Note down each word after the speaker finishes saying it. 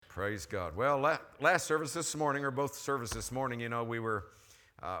Praise God. Well, last service this morning, or both services this morning, we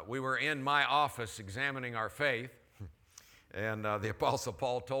were in my office examining our faith, and the Apostle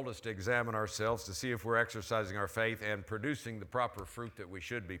Paul told us to examine ourselves to see if we're exercising our faith and producing the proper fruit that we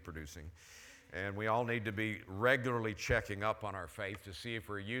should be producing. And we all need to be regularly checking up on our faith to see if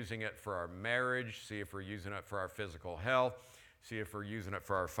we're using it for our marriage, see if we're using it for our physical health, see if we're using it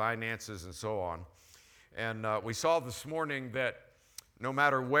for our finances, and so on. And we saw this morning that no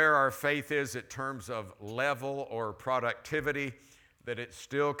matter where our faith is in terms of level or productivity, that it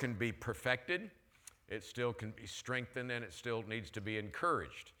still can be perfected, it still can be strengthened, and it still needs to be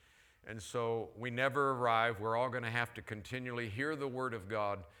encouraged. And so we never arrive. We're all going to have to continually hear the Word of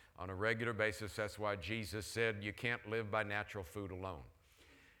God on a regular basis. That's why Jesus said you can't live by natural food alone.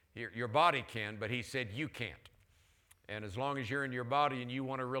 Your body can, but he said you can't. And as long as you're in your body and you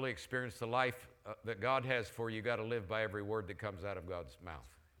want to really experience the life that God has for you, you got to live by every word that comes out of God's mouth.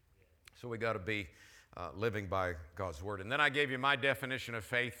 So we got to be living by God's word. And then I gave you my definition of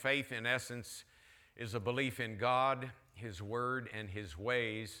faith. Faith, in essence, is a belief in God, His word, and His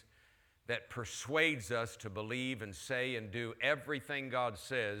ways that persuades us to believe and say and do everything God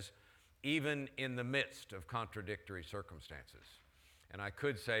says, even in the midst of contradictory circumstances. And I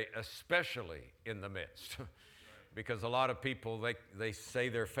could say especially in the midst. Because a lot of people, they say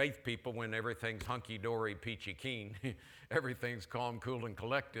they're faith people when everything's hunky-dory, peachy keen. Everything's calm, cool, and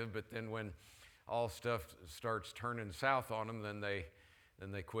collective. But then when all stuff starts turning south on them, then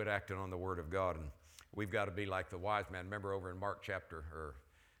they quit acting on the Word of God. And we've got to be like the wise man. Remember over in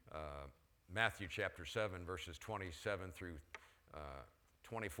Matthew chapter 7, verses 27 through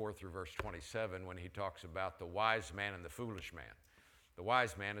 24 through verse 27, when he talks about the wise man and the foolish man. The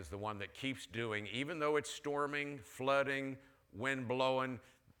wise man is the one that keeps doing, even though it's storming, flooding, wind blowing,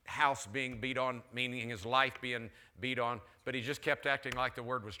 house being beat on, meaning his life being beat on, but he just kept acting like the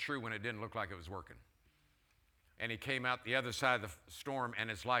word was true when it didn't look like it was working. And he came out the other side of the storm, and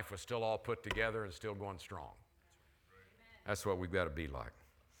his life was still all put together and still going strong. That's what we've got to be like.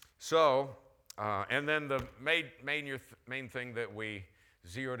 So, and then the main thing that we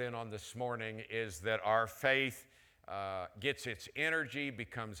zeroed in on this morning is that our faith gets its energy,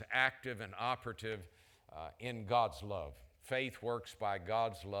 becomes active and operative in God's love. Faith works by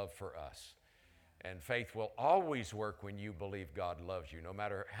God's love for us. And faith will always work when you believe God loves you. No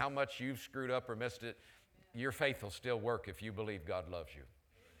matter how much you've screwed up or missed it, your faith will still work if you believe God loves you.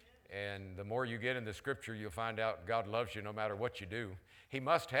 And the more you get in the Scripture, you'll find out God loves you no matter what you do. He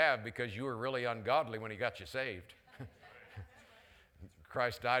must have, because you were really ungodly when He got you saved.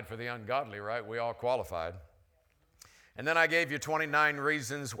 Christ died for the ungodly, right? We all qualified. And then I gave you 29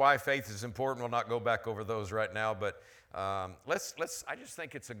 reasons why faith is important. We'll not go back over those right now, but I just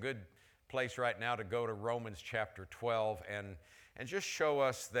think it's a good place right now to go to Romans chapter 12 and just show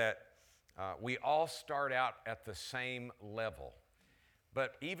us that we all start out at the same level.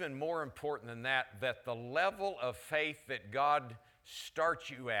 But even more important than that the level of faith that God starts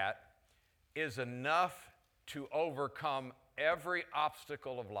you at is enough to overcome every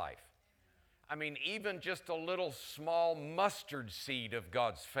obstacle of life. I mean, even just a little small mustard seed of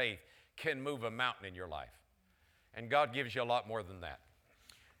God's faith can move a mountain in your life. And God gives you a lot more than that.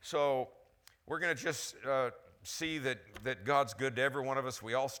 So we're going to just see that God's good to every one of us.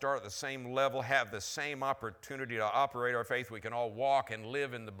 We all start at the same level, have the same opportunity to operate our faith. We can all walk and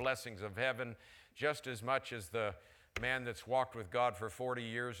live in the blessings of heaven just as much as the man that's walked with God for 40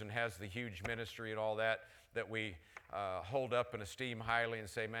 years and has the huge ministry and all that we hold up and esteem highly and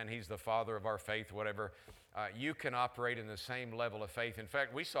say, man, he's the father of our faith, whatever. You can operate in the same level of faith. In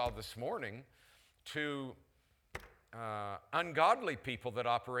fact, we saw this morning two ungodly people that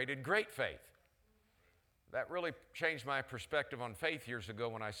operated great faith. That really changed my perspective on faith years ago.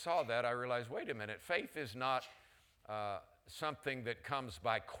 When I saw that, I realized, wait a minute, faith is not something that comes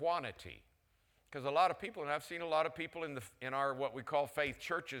by quantity. Because a lot of people, and I've seen a lot of people in our what we call faith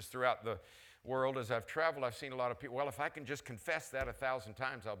churches throughout the world, as I've traveled, I've seen a lot of people, well, if I can just confess that 1,000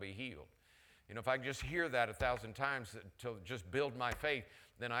 times, I'll be healed. You know, if I can just hear that 1,000 times to just build my faith,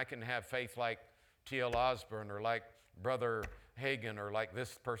 then I can have faith like T.L. Osborne or like Brother Hagin or like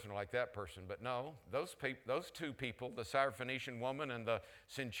this person or like that person. But no, those two people, the Syrophoenician woman and the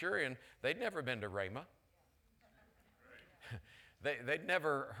centurion, they'd never been to Rhema. They'd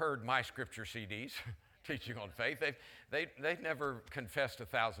never heard my scripture CDs. Teaching on faith. They've never confessed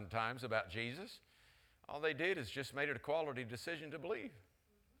 1,000 times about Jesus. All they did is just made it a quality decision to believe.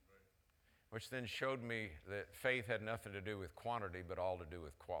 Which then showed me that faith had nothing to do with quantity, but all to do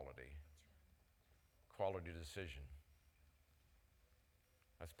with quality. Quality decision.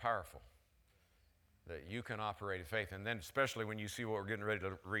 That's powerful. that you can operate in faith. And then especially when you see what we're getting ready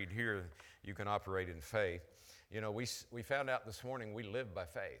to read here, you can operate in faith. You know, we found out this morning we live by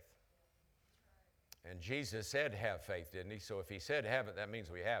faith. And Jesus said have faith, didn't he? So if he said have it, that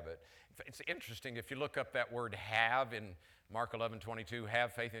means we have it. It's interesting, if you look up that word have in Mark 11:22,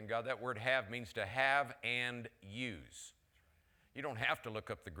 have faith in God, that word have means to have and use. You don't have to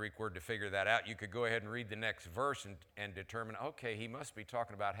look up the Greek word to figure that out. You could go ahead and read the next verse and determine, okay, he must be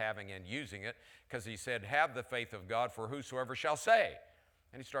talking about having and using it, because he said, have the faith of God, for whosoever shall say.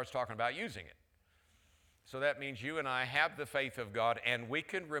 And he starts talking about using it. So that means you and I have the faith of God, and we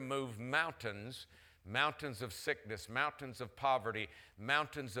can remove mountains of sickness, mountains of poverty,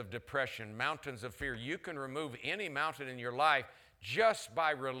 mountains of depression, mountains of fear. You can remove any mountain in your life just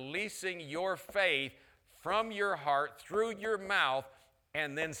by releasing your faith from your heart, through your mouth,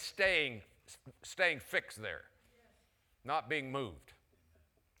 and then staying fixed there, not being moved,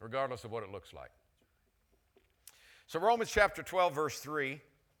 regardless of what it looks like. So Romans chapter 12, verse 3,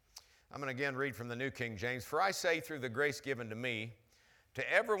 I'm going to again read from the New King James. For I say through the grace given to me,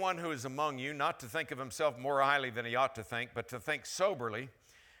 to everyone who is among you, not to think of himself more highly than he ought to think, but to think soberly,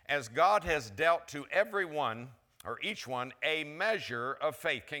 as God has dealt to everyone, or each one, a measure of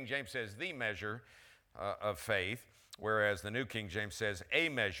faith. King James says the measure of faith, whereas the New King James says a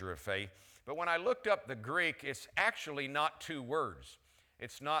measure of faith. But when I looked up the Greek, it's actually not two words.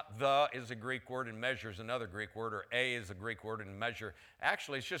 It's not the is a Greek word and measure is another Greek word, or a is a Greek word and measure.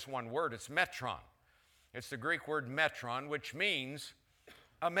 Actually, it's just one word. It's metron. It's the Greek word metron, which means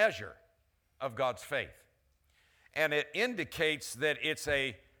a measure of God's faith. And it indicates that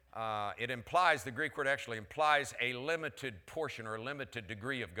it implies, the Greek word actually implies a limited portion or a limited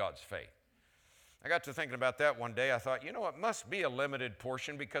degree of God's faith. I got to thinking about that one day. I thought, you know, it must be a limited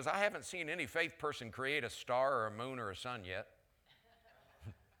portion, because I haven't seen any faith person create a star or a moon or a sun yet.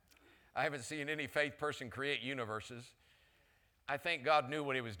 I haven't seen any faith person create universes. I think God knew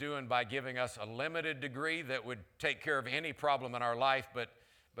what he was doing by giving us a limited degree that would take care of any problem in our life, but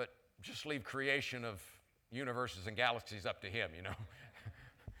just leave creation of universes and galaxies up to him, you know.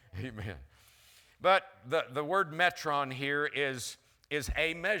 Amen. But the word metron here is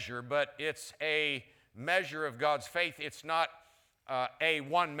a measure, but it's a measure of God's faith. It's not a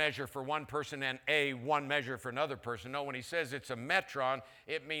one measure for one person and a one measure for another person. No, when he says it's a metron,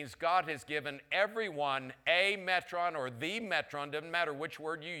 it means God has given everyone a metron or the metron. Doesn't matter which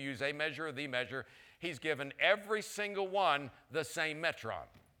word you use, a measure or the measure. He's given every single one the same metron.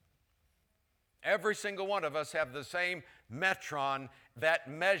 Every single one of us have the same metron, that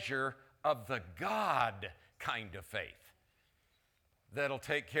measure of the God kind of faith that'll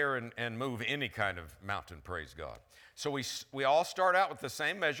take care and move any kind of mountain, praise God. So we all start out with the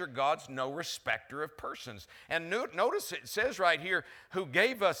same measure. God's no respecter of persons. And notice it says right here, who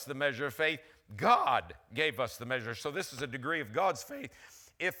gave us the measure of faith? God gave us the measure. So this is a degree of God's faith.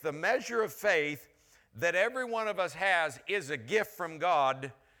 If the measure of faith that every one of us has is a gift from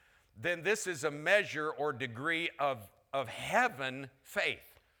God, then this is a measure or degree of heaven faith.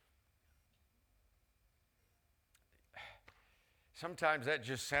 Sometimes that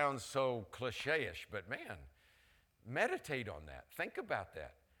just sounds so cliche-ish, but man, meditate on that. Think about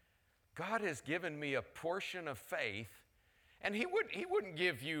that. God has given me a portion of faith, and he wouldn't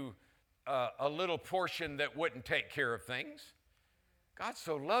give you a little portion that wouldn't take care of things. God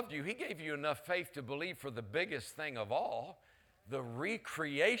so loved you, he gave you enough faith to believe for the biggest thing of all, the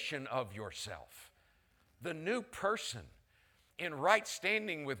recreation of yourself, the new person in right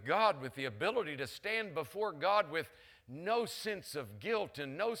standing with God, with the ability to stand before God with no sense of guilt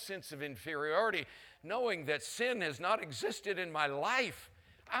and no sense of inferiority, knowing that sin has not existed in my life.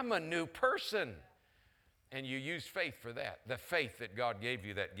 I'm a new person. And you use faith for that, the faith that God gave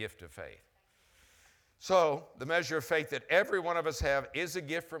you, that gift of faith. So the measure of faith that every one of us have is a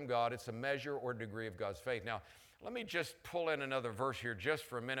gift from God. It's a measure or degree of God's faith. Now, let me just pull in another verse here just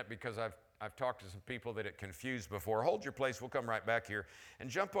for a minute, because I've talked to some people that it confused before. Hold your place. We'll come right back here and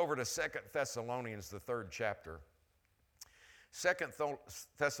jump over to 2 Thessalonians, the 3rd chapter. 2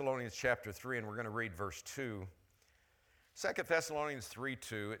 Thessalonians chapter 3, and we're going to read verse 2. 2 Thessalonians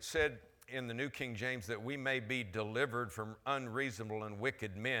 3:2, it said in the New King James that we may be delivered from unreasonable and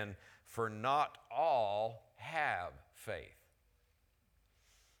wicked men, for not all have faith.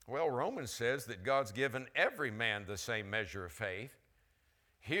 Well, Romans says that God's given every man the same measure of faith.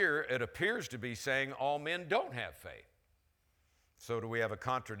 Here it appears to be saying all men don't have faith. So do we have a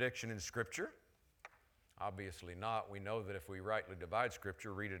contradiction in Scripture? Obviously not. We know that if we rightly divide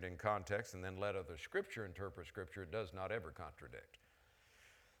Scripture, read it in context, and then let other Scripture interpret Scripture, it does not ever contradict.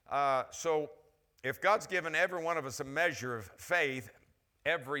 So if God's given every one of us a measure of faith,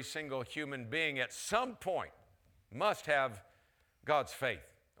 every single human being at some point must have God's faith,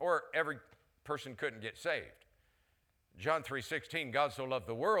 or every person couldn't get saved. John 3:16, God so loved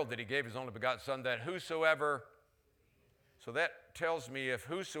the world that he gave his only begotten Son, that whosoever, so that tells me if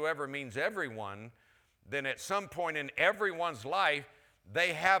whosoever means everyone, then at some point in everyone's life,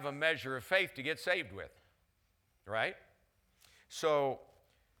 they have a measure of faith to get saved with, right? So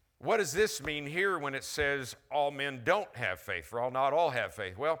what does this mean here when it says all men don't have faith, for not all have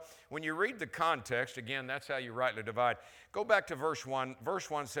faith? Well, when you read the context, again, that's how you rightly divide. Go back to verse 1. Verse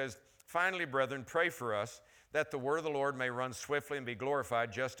 1 says, finally, brethren, pray for us, that the word of the Lord may run swiftly and be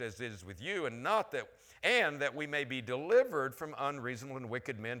glorified, just as it is with you, and that we may be delivered from unreasonable and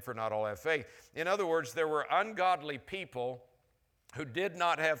wicked men, for not all have faith. In other words, there were ungodly people who did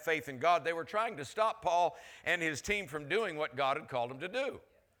not have faith in God. They were trying to stop Paul and his team from doing what God had called them to do.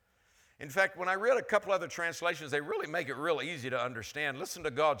 In fact, when I read a couple other translations, they really make it real easy to understand. Listen to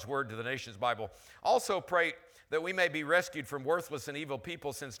God's word to the Nations Bible. Also pray that we may be rescued from worthless and evil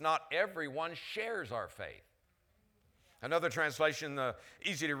people, since not everyone shares our faith. Another translation, the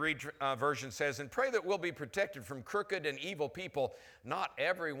easy-to-read version says, and pray that we'll be protected from crooked and evil people. Not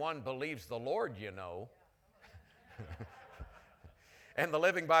everyone believes the Lord, you know. And the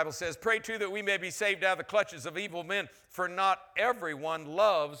Living Bible says, pray too that we may be saved out of the clutches of evil men, for not everyone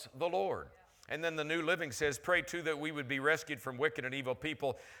loves the Lord. And then the New Living says, pray too that we would be rescued from wicked and evil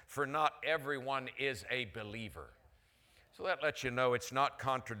people, for not everyone is a believer. So that lets you know it's not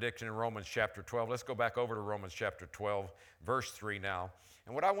contradicting in Romans chapter 12. Let's go back over to Romans chapter 12, verse 3 now.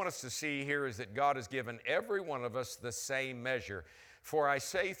 And what I want us to see here is that God has given every one of us the same measure. For I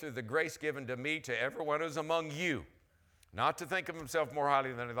say through the grace given to me to everyone who's among you, not to think of himself more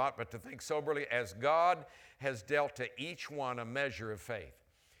highly than he ought, but to think soberly, as God has dealt to each one a measure of faith.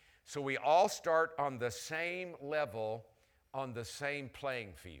 So we all start on the same level, on the same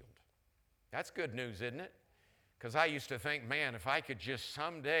playing field. That's good news, isn't it? Because I used to think, man, if I could just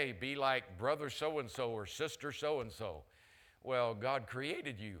someday be like brother so-and-so or sister so-and-so. Well, God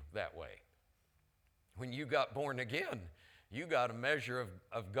created you that way. When you got born again, you got a measure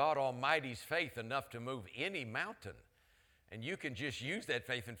of God Almighty's faith enough to move any mountain. And you can just use that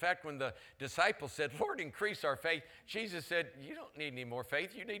faith. In fact, when the disciples said, Lord, increase our faith, Jesus said, you don't need any more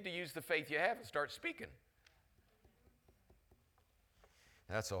faith. You need to use the faith you have and start speaking.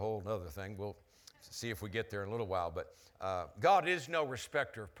 That's a whole other thing. We'll see if we get there in a little while. But God is no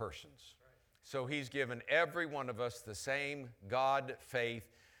respecter of persons. So he's given every one of us the same God faith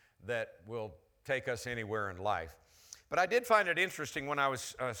that will take us anywhere in life. But I did find it interesting when I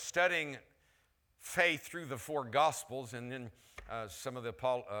was studying faith through the four Gospels and then some of the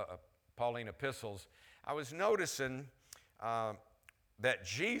Pauline epistles, I was noticing that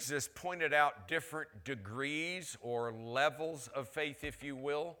Jesus pointed out different degrees or levels of faith, if you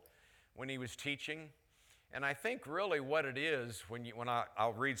will, when he was teaching. And I think really what it is,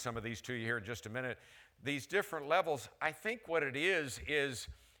 I'll read some of these to you here in just a minute, these different levels, I think what it is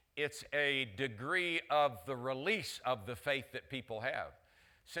it's a degree of the release of the faith that people have.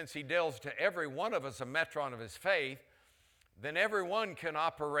 Since he deals to every one of us a metron of his faith, then everyone can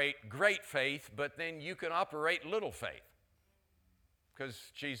operate great faith, but then you can operate little faith, because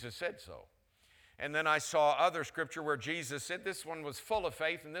Jesus said so. And then I saw other scripture where Jesus said this one was full of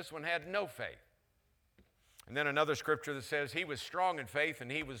faith and this one had no faith. And then another scripture that says he was strong in faith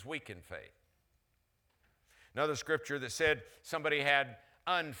and he was weak in faith. Another scripture that said somebody had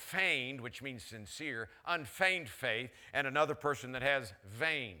unfeigned, which means sincere, unfeigned faith, and another person that has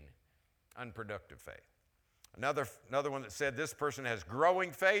vain, unproductive faith. Another one that said this person has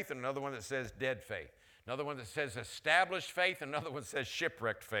growing faith, and another one that says dead faith. Another one that says established faith, another one that says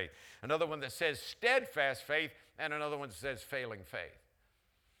shipwrecked faith. Another one that says steadfast faith, and another one that says failing faith.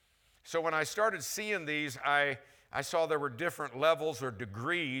 So when I started seeing these, I saw there were different levels or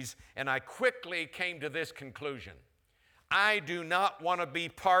degrees, and I quickly came to this conclusion. I do not want to be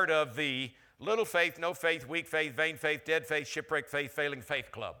part of the little faith, no faith, weak faith, vain faith, dead faith, shipwrecked faith, failing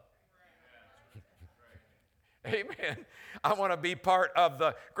faith club. Amen. I want to be part of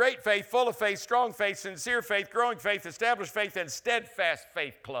the great faith, full of faith, strong faith, sincere faith, growing faith, established faith, and steadfast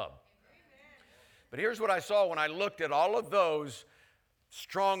faith club. But here's what I saw when I looked at all of those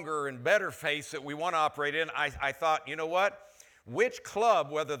stronger and better faiths that we want to operate in. I thought, you know what? Which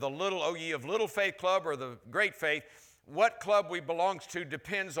club, whether the little, O ye of little faith club or the great faith, what club we belong to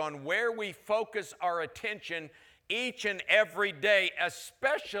depends on where we focus our attention each and every day,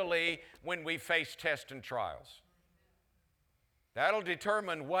 especially when we face tests and trials. That'll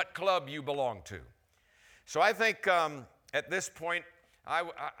determine what club you belong to. So I think at this point,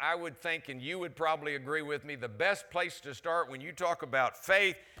 I would think, and you would probably agree with me, the best place to start when you talk about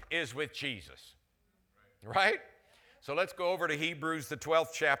faith is with Jesus. Right? So let's go over to Hebrews, the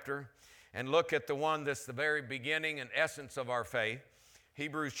 12th chapter, and look at the one that's the very beginning and essence of our faith.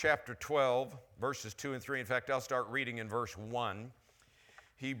 Hebrews chapter 12, verses 2 and 3. In fact, I'll start reading in verse 1.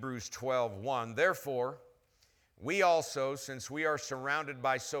 Hebrews 12:1. Therefore, we also, since we are surrounded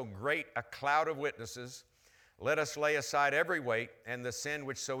by so great a cloud of witnesses, let us lay aside every weight and the sin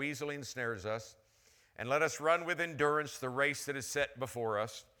which so easily ensnares us, and let us run with endurance the race that is set before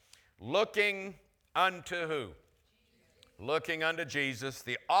us, looking unto who? Looking unto Jesus,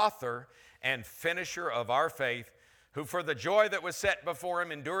 the author and finisher of our faith, who for the joy that was set before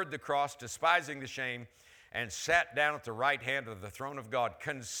him endured the cross, despising the shame, and sat down at the right hand of the throne of God.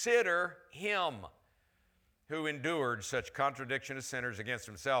 Consider him who endured such contradiction of sinners against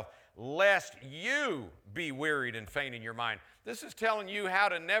himself, lest you be wearied and faint in your mind. This is telling you how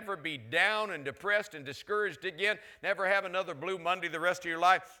to never be down and depressed and discouraged again, never have another Blue Monday the rest of your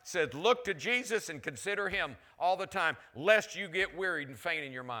life. It says, look to Jesus and consider him all the time, lest you get wearied and faint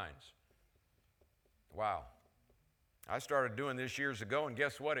in your minds. Wow. I started doing this years ago, and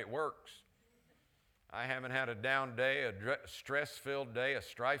guess what? It works. I haven't had a down day, a stress-filled day, a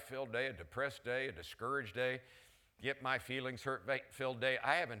strife-filled day, a depressed day, a discouraged day, get my feelings hurt-filled day.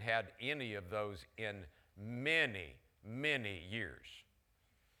 I haven't had any of those in many, many years.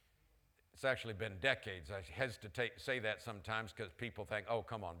 It's actually been decades. I hesitate to say that sometimes because people think, oh,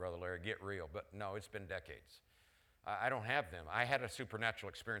 come on, Brother Larry, get real. But no, it's been decades. I don't have them. I had a supernatural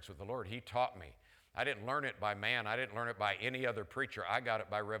experience with the Lord. He taught me. I didn't learn it by man. I didn't learn it by any other preacher. I got it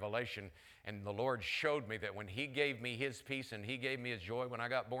by revelation. And the Lord showed me that when he gave me his peace and he gave me his joy when I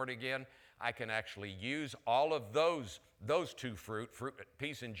got born again, I can actually use all of those two fruit,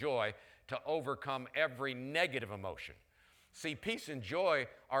 peace and joy, to overcome every negative emotion. See, peace and joy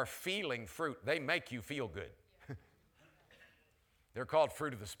are feeling fruit. They make you feel good. They're called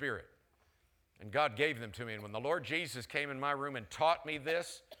fruit of the Spirit. And God gave them to me. And when the Lord Jesus came in my room and taught me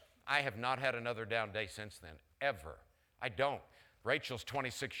this, I have not had another down day since then, ever. I don't. Rachel's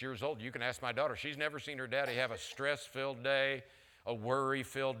 26 years old. You can ask my daughter. She's never seen her daddy have a stress-filled day, a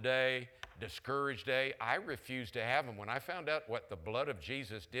worry-filled day, discouraged day. I refused to have them. When I found out what the blood of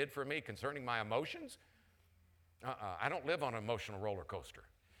Jesus did for me concerning my emotions, I don't live on an emotional roller coaster.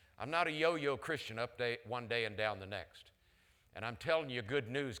 I'm not a yo-yo Christian up one day and down the next. And I'm telling you good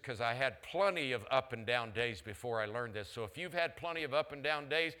news because I had plenty of up and down days before I learned this. So if you've had plenty of up and down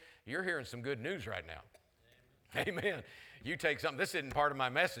days, you're hearing some good news right now. Amen. You take something. This isn't part of my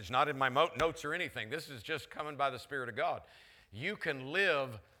message, not in my notes or anything. This is just coming by the Spirit of God. You can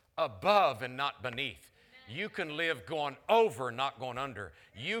live above and not beneath. You can live going over, not going under.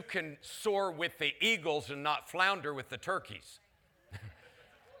 You can soar with the eagles and not flounder with the turkeys.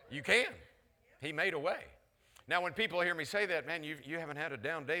 You can. He made a way. Now, when people hear me say that, man, you haven't had a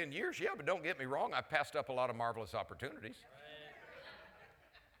down day in years. Yeah, but don't get me wrong. I've passed up a lot of marvelous opportunities.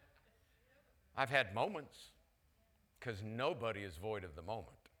 I've had moments because nobody is void of the moment.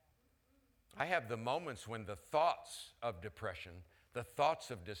 I have the moments when the thoughts of depression, the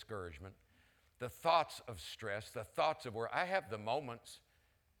thoughts of discouragement, the thoughts of stress, the thoughts of worry, I have the moments,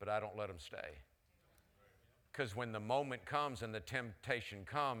 but I don't let them stay. Because when the moment comes and the temptation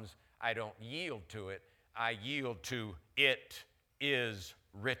comes, I don't yield to it. I yield to it is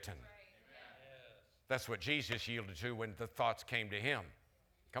written. That's what Jesus yielded to when the thoughts came to him.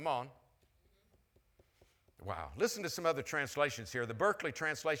 Come on. Wow. Listen to some other translations here. The Berkeley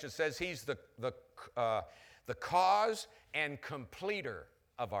translation says he's the cause and completer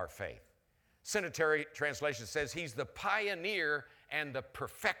of our faith. Centenary translation says he's the pioneer and the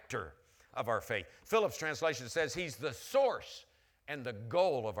perfecter of our faith. Phillips translation says he's the source and the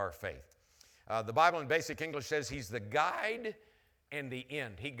goal of our faith. The Bible in Basic English says he's the guide and the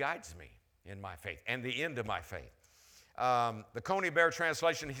end. He guides me in my faith and the end of my faith. The Coney Bear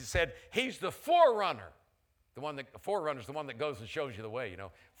translation, he said he's the forerunner. The forerunner is the one that goes and shows you the way, you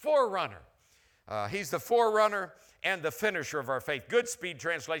know. Forerunner. He's the forerunner and the finisher of our faith. Goodspeed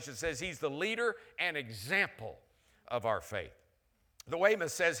translation says he's the leader and example of our faith. The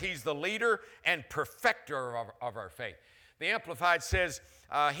Weymouth says he's the leader and perfecter of our faith. The Amplified says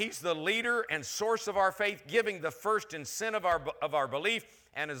he's the leader and source of our faith, giving the first in sin of our belief,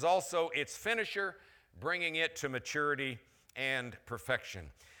 and is also its finisher, bringing it to maturity and perfection.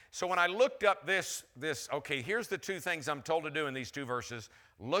 So when I looked up this, okay, here's the two things I'm told to do in these two verses: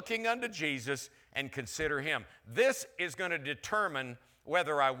 looking unto Jesus and consider him. This is going to determine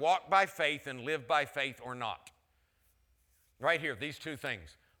whether I walk by faith and live by faith or not. Right here, these two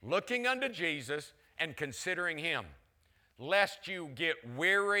things: looking unto Jesus and considering him. lest you get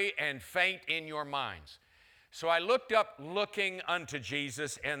weary and faint in your minds. So I looked up looking unto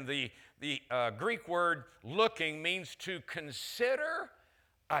Jesus, and the Greek word looking means to consider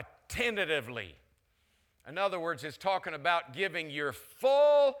attentively. In other words, it's talking about giving your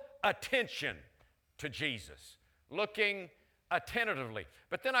full attention to Jesus, looking attentively.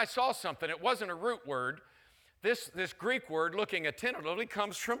 But then I saw something. It wasn't a root word. This Greek word, looking attentively,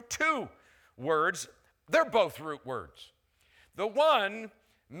 comes from two words. They're both root words. The one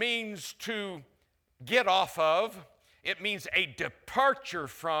means to get off of. It means a departure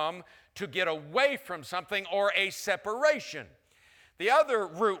from, to get away from something, or a separation. The other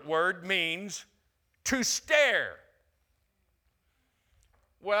root word means to stare.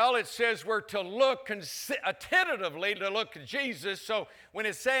 Well, it says we're to look attentively to look at Jesus. So when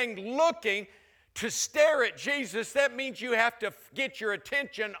it's saying looking, to stare at Jesus, that means you have to get your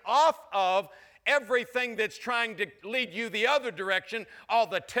attention off of everything that's trying to lead you the other direction, all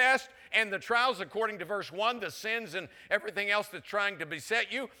the tests and the trials, according to verse 1, the sins and everything else that's trying to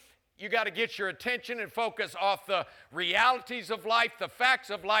beset you. You got to get your attention and focus off the realities of life, the facts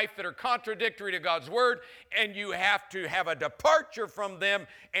of life that are contradictory to God's Word, and you have to have a departure from them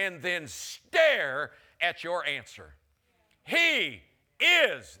and then stare at your answer. He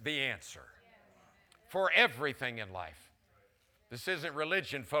is the answer for everything in life. This isn't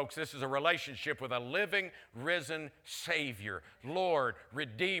religion, folks. This is a relationship with a living, risen Savior, Lord,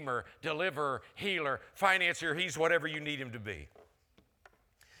 Redeemer, Deliverer, Healer, Financier. He's whatever you need Him to be.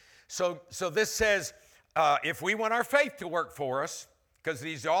 So this says, if we want our faith to work for us, because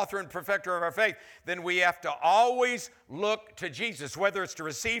He's the author and perfecter of our faith, then we have to always look to Jesus. Whether it's to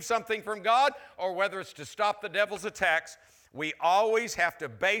receive something from God or whether it's to stop the devil's attacks, we always have to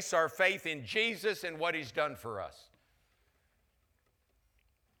base our faith in Jesus and what He's done for us.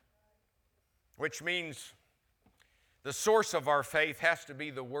 Which means the source of our faith has to be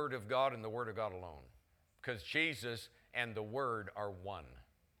the Word of God and the Word of God alone. Because Jesus and the Word are one.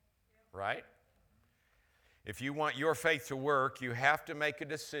 Right? If you want your faith to work, you have to make a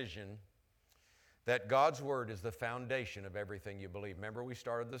decision that God's Word is the foundation of everything you believe. Remember, we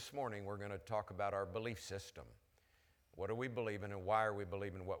started this morning, we're going to talk about our belief system. What do we believe in and why are we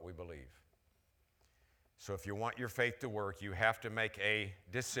believing what we believe? So if you want your faith to work, you have to make a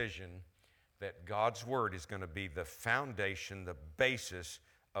decision that God's Word is going to be the foundation, the basis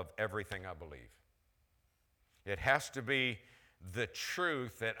of everything I believe. It has to be the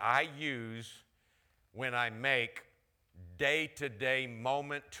truth that I use when I make day-to-day,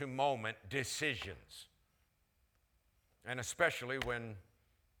 moment-to-moment decisions. And especially when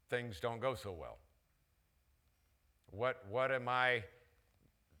things don't go so well. What am I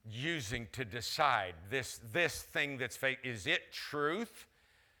using to decide this thing that's fake? Is it truth?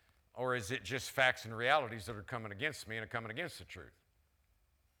 Or is it just facts and realities that are coming against me and are coming against the truth?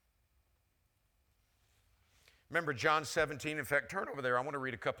 Remember John 17. In fact, turn over there. I want to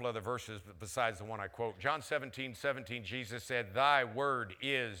read a couple other verses besides the one I quote. John 17:17, Jesus said, "Thy word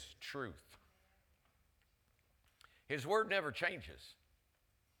is truth." His word never changes.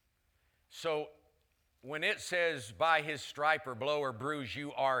 So when it says, by His stripe or blow or bruise,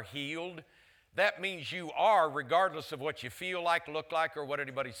 you are healed, that means you are, regardless of what you feel like, look like, or what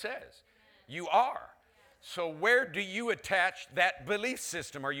anybody says. You are. So where do you attach that belief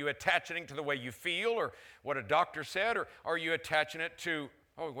system? Are you attaching it to the way you feel or what a doctor said? Or are you attaching it to,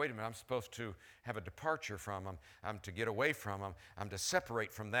 oh, wait a minute, I'm supposed to have a departure from them. I'm to get away from them. I'm to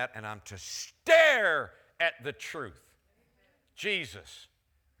separate from that, and I'm to stare at the truth. Jesus,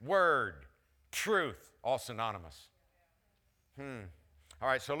 Word, truth, all synonymous. All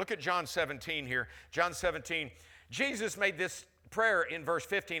right, so look at John 17 here. John 17, Jesus made this prayer in verse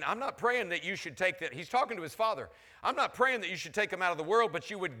 15. I'm not praying that you should take that. He's talking to His Father. I'm not praying that you should take them out of the world, but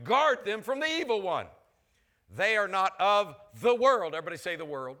you would guard them from the evil one. They are not of the world. Everybody say the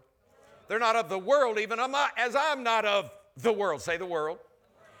world. They're not of the world, even as I'm not of the world. Say the world.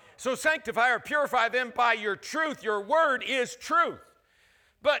 So sanctify or purify them by your truth. Your word is truth.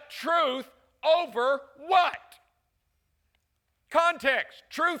 But truth over what? Context.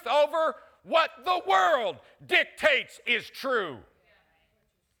 Truth over what the world dictates is true.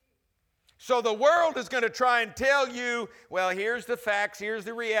 So the world is going to try and tell you, well, here's the facts, here's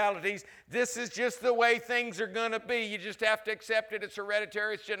the realities. This is just the way things are going to be. You just have to accept it. It's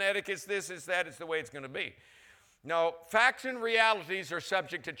hereditary, it's genetic, it's this, it's that, it's the way it's going to be. No, facts and realities are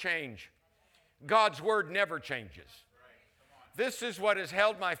subject to change. God's word never changes. This is what has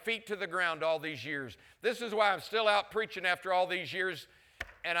held my feet to the ground all these years. This is why I'm still out preaching after all these years.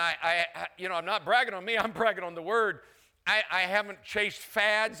 And I'm not bragging on me, I'm bragging on the Word. I haven't chased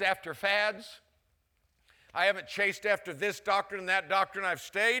fads after fads. I haven't chased after this doctrine and that doctrine. I've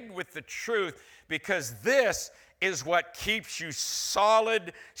stayed with the truth because this is what keeps you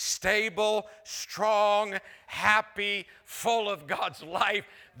solid, stable, strong, happy, full of God's life.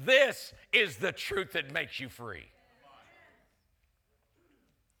 This is the truth that makes you free.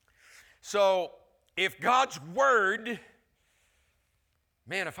 So, if God's Word,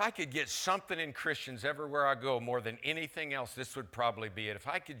 man, if I could get something in Christians everywhere I go more than anything else, this would probably be it. If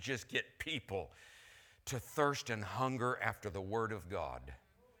I could just get people to thirst and hunger after the Word of God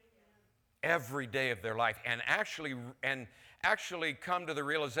every day of their life and actually come to the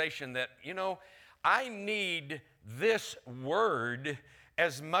realization that, you know, I need this Word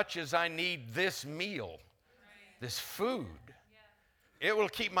as much as I need this meal, this food. It will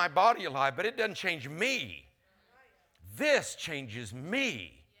keep my body alive, but it doesn't change me. This changes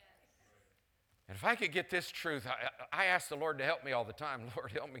me. And if I could get this truth, I ask the Lord to help me all the time.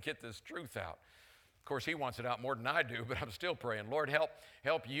 Lord, help me get this truth out. Of course, He wants it out more than I do, but I'm still praying. Lord,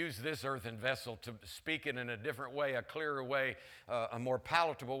 help use this earthen vessel to speak it in a different way, a clearer way, a more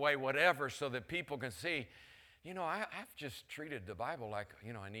palatable way, whatever, so that people can see, you know, I've just treated the Bible like,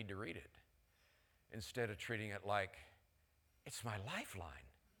 you know, I need to read it, instead of treating it like it's my lifeline.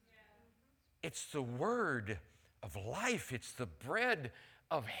 It's the Word of life. It's the bread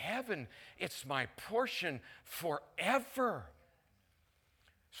of heaven. It's my portion forever.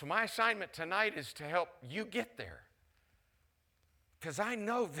 So my assignment tonight is to help you get there. Because I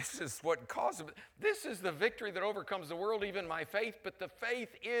know this is what causes it. This is the victory that overcomes the world, even my faith. But the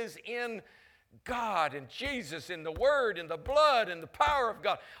faith is in God and Jesus, in the Word, in the blood, in the power of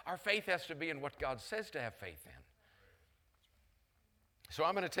God. Our faith has to be in what God says to have faith in. So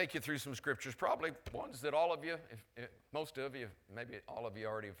I'm going to take you through some scriptures, probably ones that all of you, most of you, maybe all of you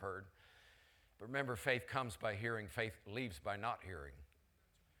already have heard. But remember, faith comes by hearing. Faith leaves by not hearing.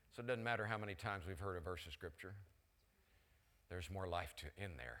 So it doesn't matter how many times we've heard a verse of Scripture. There's more life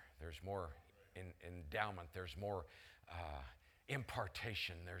in there. There's more endowment. There's more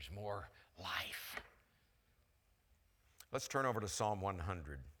impartation. There's more life. Let's turn over to Psalm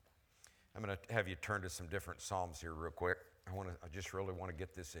 100. I'm going to have you turn to some different Psalms here real quick. I just really want to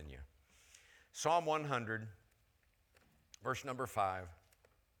get this in you. Psalm 100, verse number 5.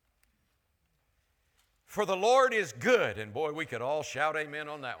 For the Lord is good. And boy, we could all shout amen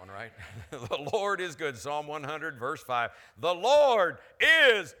on that one, right? The Lord is good. Psalm 100, verse 5. The Lord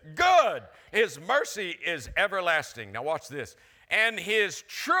is good. His mercy is everlasting. Now watch this. And His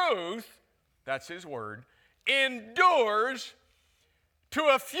truth, that's His word, endures to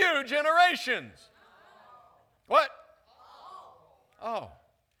a few generations. What? Oh.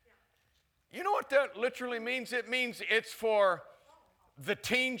 You know what that literally means? It means it's for the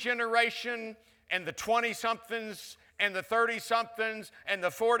teen generation and the 20-somethings and the 30-somethings and the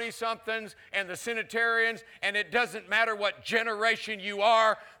 40-somethings and the centenarians, and it doesn't matter what generation you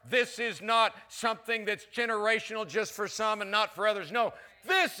are. This is not something that's generational just for some and not for others. No,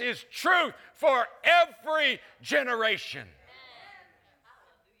 this is truth for every generation.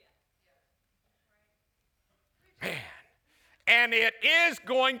 Man. And it is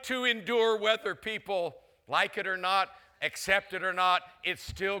going to endure whether people like it or not, accept it or not. It's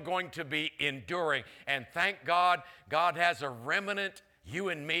still going to be enduring. And thank God, God has a remnant, you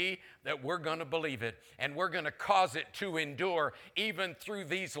and me, that we're going to believe it. And we're going to cause it to endure even through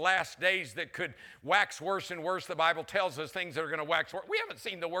these last days that could wax worse and worse. The Bible tells us things that are going to wax worse. We haven't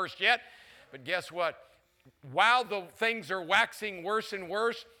seen the worst yet. But guess what? While the things are waxing worse and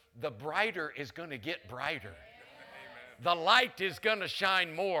worse, the brighter is going to get brighter. The light is going to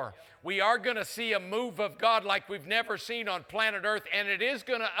shine more. We are going to see a move of God like we've never seen on planet Earth, and it is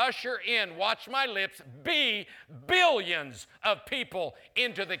going to usher in, watch my lips, billions of people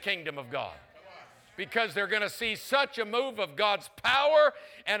into the kingdom of God. Because they're going to see such a move of God's power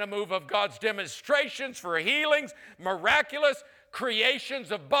and a move of God's demonstrations for healings, miraculous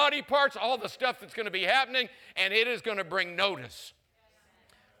creations of body parts, all the stuff that's going to be happening, and it is going to bring notice.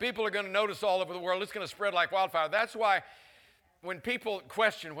 People are going to notice all over the world. It's going to spread like wildfire. That's why when people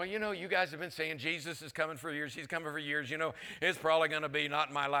question, well, you know, you guys have been saying Jesus is coming for years. He's coming for years. You know, it's probably going to be not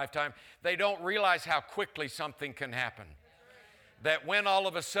in my lifetime. They don't realize how quickly something can happen. That when all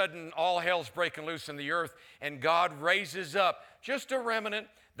of a sudden all hell's breaking loose in the earth and God raises up just a remnant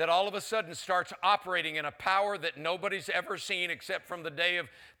that all of a sudden starts operating in a power that nobody's ever seen except from the day of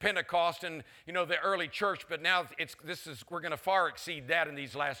Pentecost and, you know, the early church. But now we're going to far exceed that in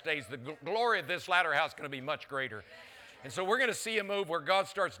these last days. The glory of this latter house is going to be much greater. And so we're going to see a move where God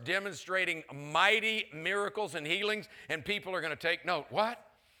starts demonstrating mighty miracles and healings, and people are going to take note. What?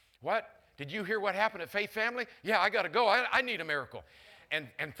 Did you hear what happened at Faith Family? Yeah, I got to go. I need a miracle.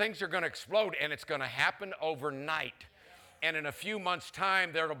 and things are going to explode, and it's going to happen overnight. And in a few months' time,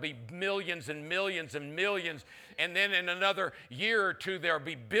 there'll be millions and millions and millions. And then in another year or two, there'll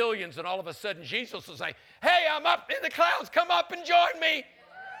be billions. And all of a sudden, Jesus will say, hey, I'm up in the clouds. Come up and join me.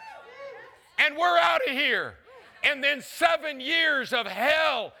 And we're out of here. And then 7 years of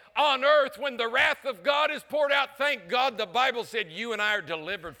hell on earth when the wrath of God is poured out. Thank God the Bible said you and I are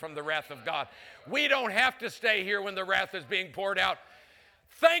delivered from the wrath of God. We don't have to stay here when the wrath is being poured out.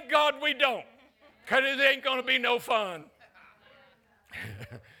 Thank God we don't, because it ain't going to be no fun.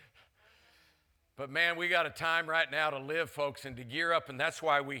 But man, we got a time right now to live, folks, and to gear up, and that's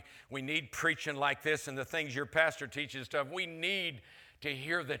why we need preaching like this and the things your pastor teaches stuff. We need to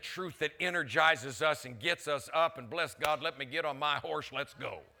hear the truth that energizes us and gets us up, and bless God, let me get on my horse, let's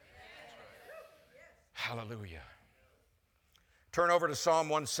go. Hallelujah. Turn over to Psalm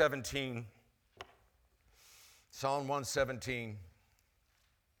 117. Psalm 117.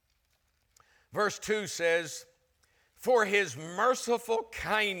 Verse 2 says, for his merciful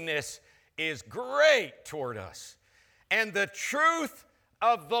kindness is great toward us, and the truth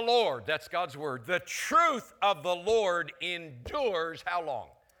of the Lord, that's God's word, the truth of the Lord endures how long?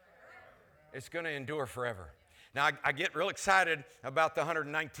 It's going to endure forever. Now, I get real excited about the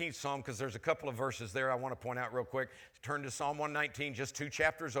 119th Psalm because there's a couple of verses there I want to point out real quick. Turn to Psalm 119, just 2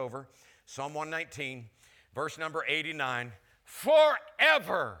 chapters over. Psalm 119, verse number 89.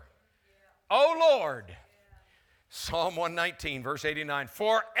 Forever, O Lord. Psalm 119, verse 89.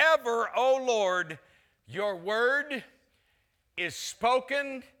 Forever, O Lord, your word is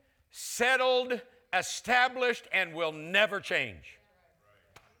spoken, settled, established, and will never change.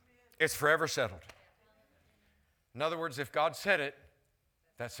 It's forever settled. In other words, if God said it,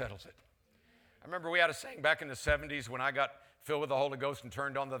 that settles it. I remember we had a saying back in the 70s when I got filled with the Holy Ghost and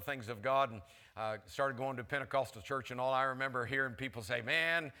turned on the things of God and started going to Pentecostal church and all. I remember hearing people say,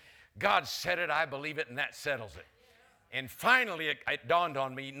 man, God said it, I believe it, and that settles it. And finally it dawned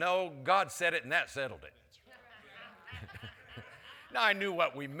on me, no, God said it and that settled it. Now I knew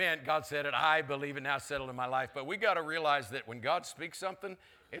what we meant. God said it, I believe it, now settled in my life. But we got to realize that when God speaks something,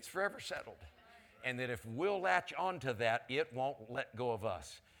 it's forever settled. And that if we'll latch onto that, it won't let go of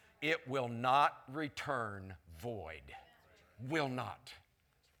us. It will not return void. Will not.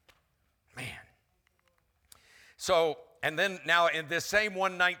 Man. So, and then now in this same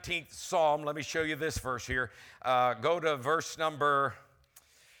 119th Psalm, let me show you this verse here. Go to verse number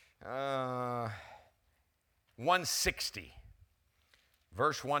 160.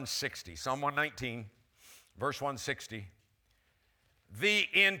 Verse 160. Psalm 119, verse 160. The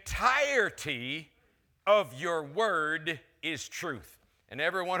entirety of your word is truth, and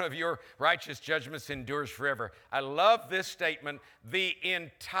every one of your righteous judgments endures forever. I love this statement, the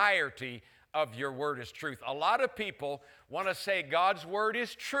entirety of your word is truth. A lot of people want to say God's word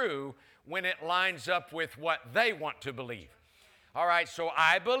is true when it lines up with what they want to believe. All right, so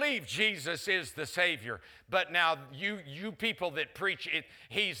I believe Jesus is the Savior, but now you people that preach it,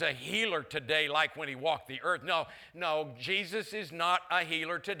 he's a healer today like when he walked the earth. No, Jesus is not a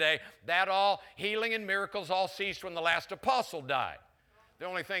healer today. That all, healing and miracles all ceased when the last apostle died. The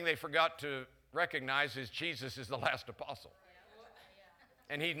only thing they forgot to recognize is Jesus is the last apostle.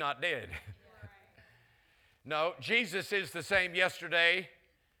 And he's not dead. No, Jesus is the same yesterday,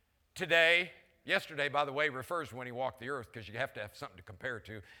 today. Yesterday, by the way, refers to when he walked the earth because you have to have something to compare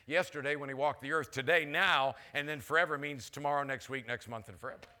to. Yesterday when he walked the earth, today, now, and then forever means tomorrow, next week, next month, and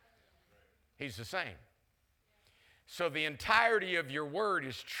forever. He's the same. So the entirety of your word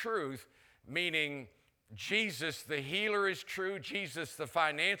is truth, meaning Jesus the healer is true, Jesus the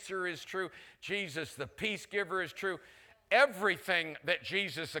financier is true, Jesus the peace giver is true. Everything that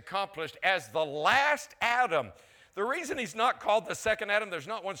Jesus accomplished as the last Adam. The reason he's not called the second Adam, there's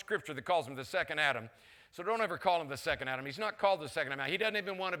not one scripture that calls him the second Adam. So don't ever call him the second Adam. He's not called the second Adam. He doesn't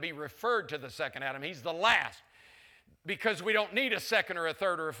even want to be referred to the second Adam. He's the last. Because we don't need a second or a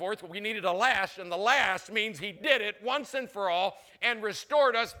third or a fourth. We needed a last, and the last means he did it once and for all and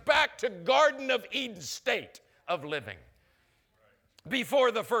restored us back to Garden of Eden state of living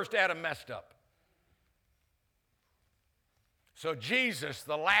before the first Adam messed up. So Jesus,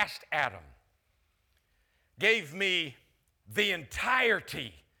 the last Adam, gave me the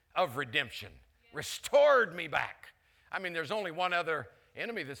entirety of redemption, restored me back. I mean, there's only one other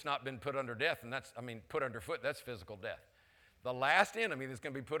enemy that's not been put under death, and put underfoot, that's physical death. The last enemy that's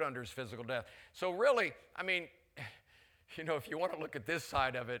going to be put under is physical death. So really, if you want to look at this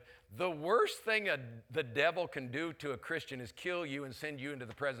side of it, the worst thing the devil can do to a Christian is kill you and send you into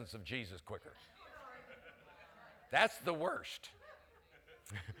the presence of Jesus quicker. That's the worst.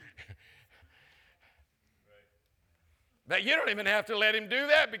 But you don't even have to let him do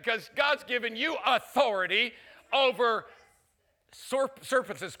that because God's given you authority over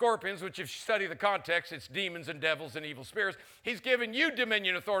serpents and scorpions, which if you study the context, it's demons and devils and evil spirits. He's given you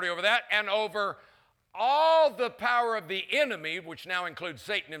dominion authority over that and over all the power of the enemy, which now includes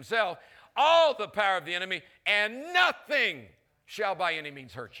Satan himself, all the power of the enemy, and nothing shall by any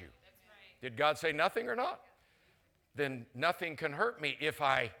means hurt you. Did God say nothing or not? Then nothing can hurt me if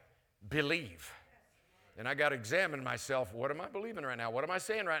I believe. And I got to examine myself. What am I believing right now? What am I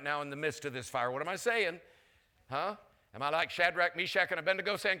saying right now in the midst of this fire? What am I saying? Huh? Am I like Shadrach, Meshach, and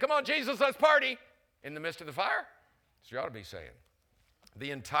Abednego saying, come on, Jesus, let's party in the midst of the fire? That's what you ought to be saying.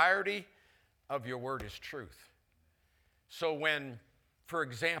 The entirety of your word is truth. So when, for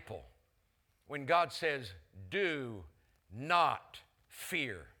example, when God says, do not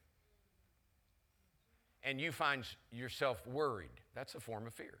fear, and you find yourself worried, that's a form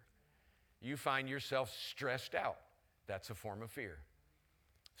of fear. You find yourself stressed out, that's a form of fear.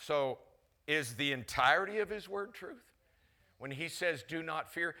 So is the entirety of his word truth? When he says do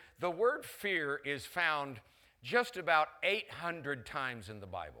not fear, the word fear is found just about 800 times in the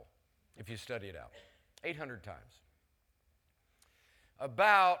Bible, if you study it out. 800 times.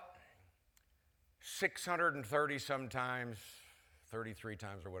 About 630 sometimes, 33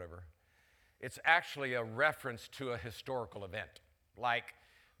 times or whatever. It's actually a reference to a historical event, like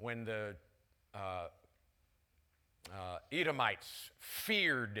when the Edomites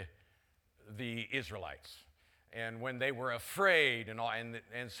feared the Israelites, and when they were afraid, and all,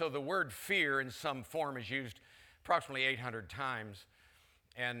 and so the word fear in some form is used approximately 800 times,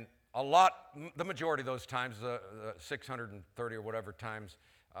 and the majority of those times, the 630 or whatever times,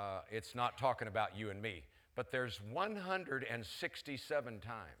 it's not talking about you and me, but there's 167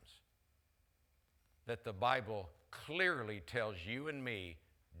 times that the Bible clearly tells you and me,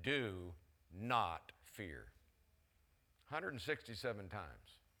 do not fear. 167 times.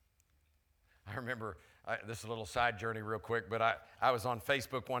 I remember, this is a little side journey real quick, but I was on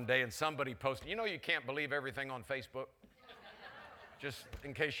Facebook one day and somebody posted, you know you can't believe everything on Facebook? Just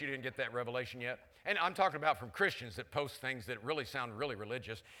in case you didn't get that revelation yet. And I'm talking about from Christians that post things that really sound really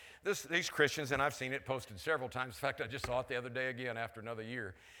religious. These Christians, and I've seen it posted several times. In fact, I just saw it the other day again after another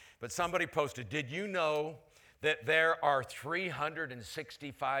year. But somebody posted, did you know that there are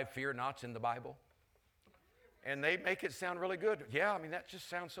 365 fear nots in the Bible? And they make it sound really good. Yeah, I mean, that just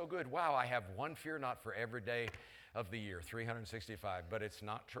sounds so good. Wow, I have one fear not for every day of the year, 365. But it's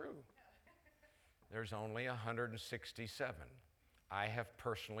not true. There's only 167. I have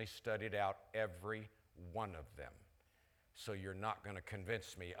personally studied out every one of them. So you're not going to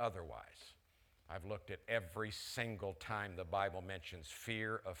convince me otherwise. I've looked at every single time the Bible mentions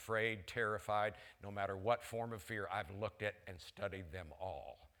fear, afraid, terrified, no matter what form of fear, I've looked at and studied them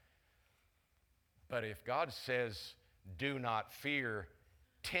all. But if God says, do not fear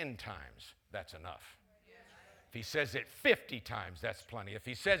 10 times, that's enough. If he says it 50 times, that's plenty. If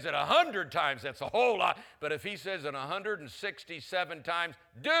he says it 100 times, that's a whole lot. But if he says it 167 times,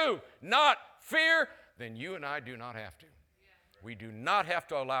 do not fear, then you and I do not have to. We do not have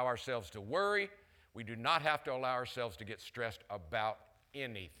to allow ourselves to worry. We do not have to allow ourselves to get stressed about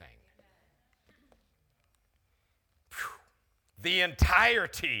anything. Whew. The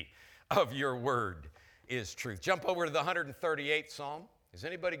entirety of your word is truth. Jump over to the 138th Psalm. Is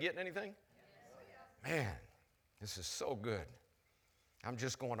anybody getting anything? Man, this is so good. I'm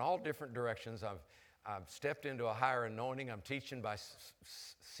just going all different directions. I've stepped into a higher anointing. I'm teaching by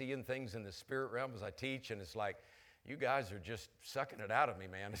seeing things in the spirit realm as I teach, and it's like, you guys are just sucking it out of me,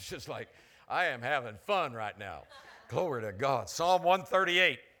 man. It's just like, I am having fun right now. Glory to God. Psalm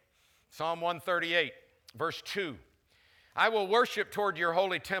 138. Psalm 138, verse 2. I will worship toward your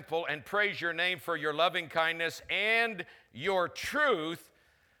holy temple and praise your name for your loving kindness and your truth,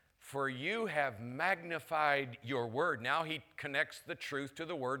 for you have magnified your word. Now he connects the truth to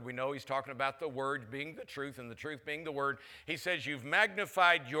the word. We know he's talking about the word being the truth and the truth being the word. He says you've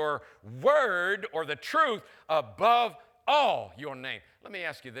magnified your word or the truth above all your name. Let me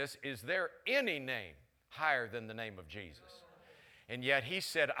ask you this. Is there any name higher than the name of Jesus? And yet he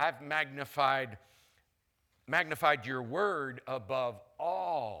said, I've magnified your word above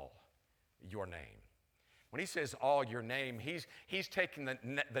all your name. When he says all your name, he's taking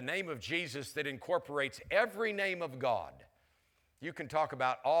the name of Jesus that incorporates every name of God. You can talk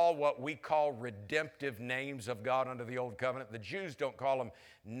about all what we call redemptive names of God under the Old Covenant. The Jews don't call them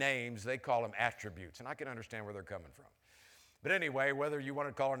names, they call them attributes. And I can understand where they're coming from. But anyway, whether you want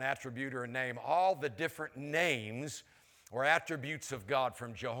to call an attribute or a name, all the different names or attributes of God,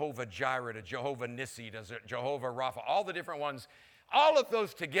 from Jehovah Jireh to Jehovah Nissi to Jehovah Rapha, all the different ones, all of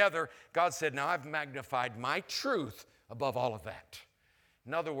those together, God said, now I've magnified my truth above all of that.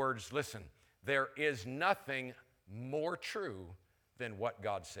 In other words, listen, there is nothing more true than what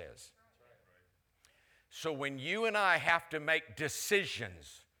God says. So when you and I have to make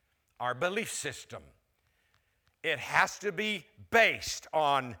decisions, our belief system, it has to be based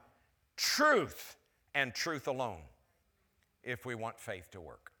on truth and truth alone if we want faith to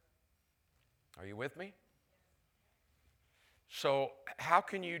work. Are you with me? So how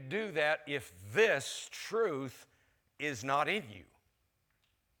can you do that if this truth is not in you?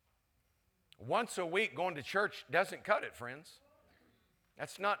 Once a week going to church doesn't cut it, friends.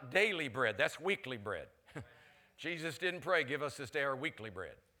 That's not daily bread, that's weekly bread. Jesus didn't pray, give us this day our weekly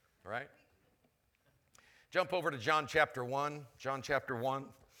bread, right? Jump over to John chapter 1,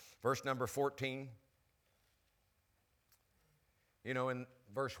 verse number 14. You know, in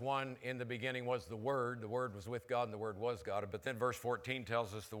verse 1, in the beginning was the Word was with God, and the Word was God. But then verse 14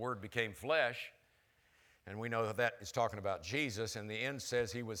 tells us the Word became flesh, and we know that is talking about Jesus, and the end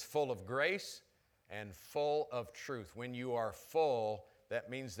says he was full of grace and full of truth. When you are full, that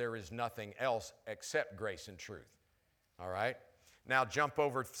means there is nothing else except grace and truth. All right? Now jump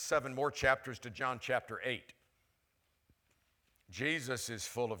over 7 more chapters to John chapter 8. Jesus is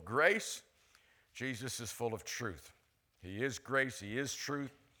full of grace. Jesus is full of truth. He is grace. He is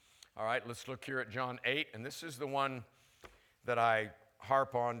truth. All right, let's look here at John 8. And this is the one that I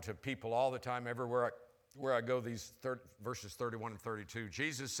harp on to people all the time, everywhere where I go, these verses 31 and 32.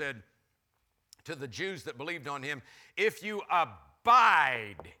 Jesus said to the Jews that believed on him, if you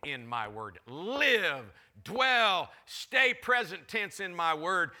abide in my word, live, dwell, stay present tense in my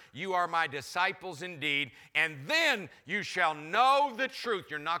word, you are my disciples indeed, and then you shall know the truth.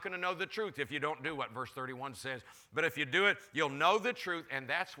 You're not going to know the truth if you don't do what verse 31 says, but if you do it, you'll know the truth, and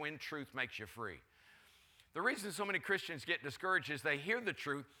that's when truth makes you free. The reason so many Christians get discouraged is they hear the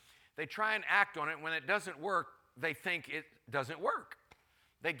truth, they try and act on it. When it doesn't work, they think it doesn't work.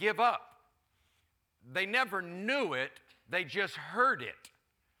 They give up. They never knew it, they just heard it.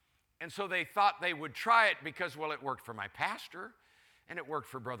 And so they thought they would try it because, well, it worked for my pastor, and it worked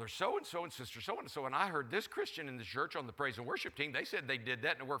for brother so-and-so and sister so-and-so, and I heard this Christian in the church on the praise and worship team, they said they did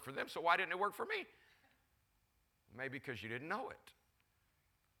that and it worked for them, so why didn't it work for me? Maybe because you didn't know it.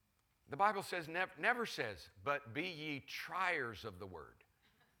 The Bible says, never says, but be ye triers of the word.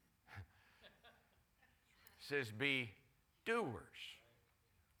 It says, be doers.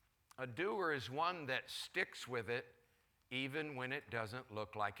 A doer is one that sticks with it even when it doesn't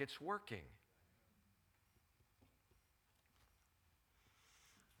look like it's working.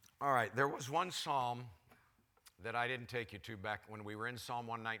 All right, there was one psalm that I didn't take you to back when we were in Psalm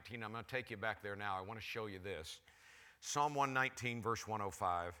 119. I'm going to take you back there now. I want to show you this. Psalm 119, verse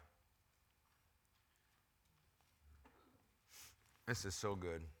 105. This is so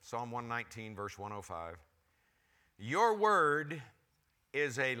good. Psalm 119, verse 105. Your word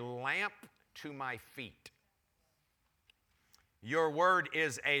is a lamp to my feet. Your word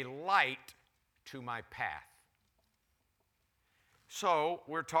is a light to my path. So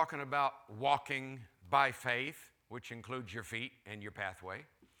we're talking about walking by faith, which includes your feet and your pathway.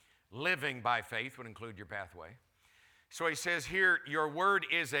 Living by faith would include your pathway. So he says here, your word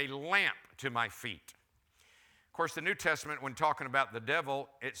is a lamp to my feet. Of course, the New Testament, when talking about the devil,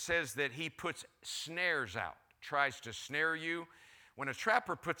 it says that he puts snares out, tries to snare you. When a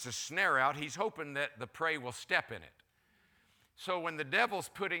trapper puts a snare out, he's hoping that the prey will step in it. So when the devil's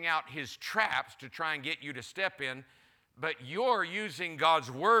putting out his traps to try and get you to step in, but you're using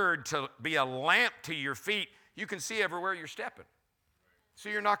God's word to be a lamp to your feet, you can see everywhere you're stepping. So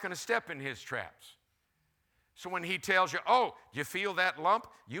you're not going to step in his traps. So when he tells you, oh, you feel that lump?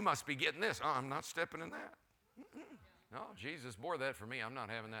 You must be getting this. Oh, I'm not stepping in that. No, Jesus bore that for me. I'm not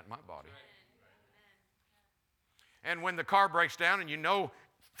having that in my body. And when the car breaks down and you know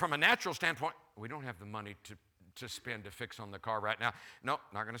from a natural standpoint, we don't have the money to spend to fix on the car right now. No,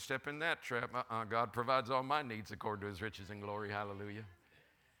 not going to step in that trap. God provides all my needs according to his riches and glory. Hallelujah.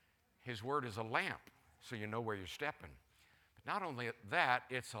 His word is a lamp, so you know where you're stepping. But not only that,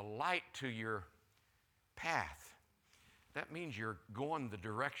 it's a light to your path. That means you're going the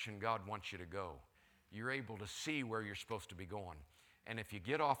direction God wants you to go. You're able to see where you're supposed to be going. And if you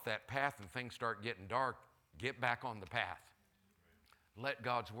get off that path and things start getting dark, get back on the path. Let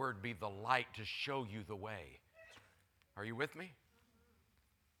God's word be the light to show you the way. Are you with me?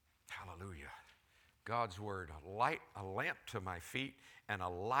 Hallelujah. God's word, a lamp to my feet and a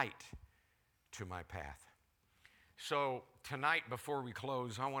light to my path. So tonight, before we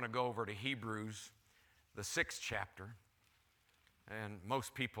close, I want to go over to Hebrews, the 6th chapter. And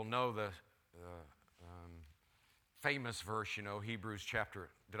most people know the famous verse, you know, Hebrews chapter.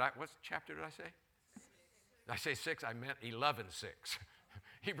 What chapter did I say? I say 6, I meant 11:6.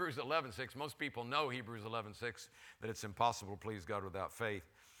 Hebrews 11:6. Most people know Hebrews 11:6, that it's impossible to please God without faith.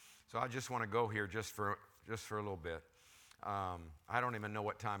 So I just want to go here just for a little bit. I don't even know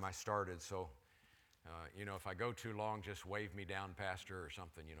what time I started, so if I go too long, just wave me down, Pastor, or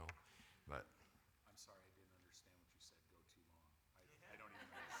something, But I'm sorry, I didn't understand what you said. Go too long. I don't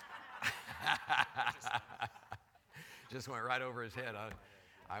even understand. just went right over his head.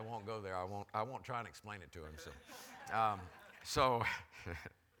 I won't go there. I won't try and explain it to him. So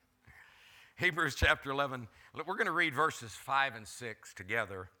Hebrews chapter 11. We're going to read verses 5 and 6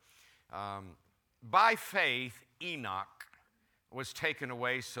 together. By faith, Enoch was taken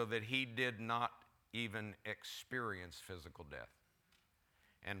away so that he did not even experience physical death,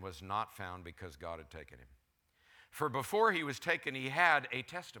 and was not found because God had taken him. For before he was taken, he had a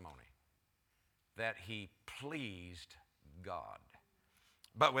testimony that he pleased God.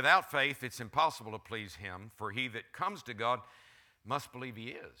 But without faith, it's impossible to please him, for he that comes to God must believe he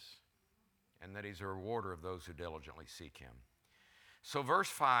is, and that he's a rewarder of those who diligently seek him. So verse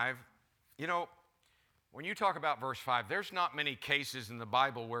 5, when you talk about verse 5, there's not many cases in the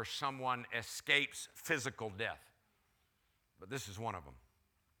Bible where someone escapes physical death. But this is one of them.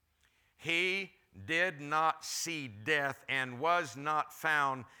 He did not see death and was not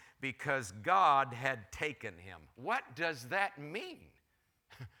found because God had taken him. What does that mean?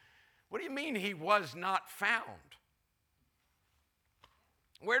 What do you mean he was not found?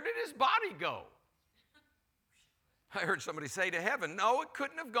 Where did his body go? I heard somebody say to heaven. No, it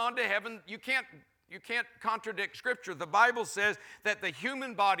couldn't have gone to heaven. You can't contradict Scripture. The Bible says that the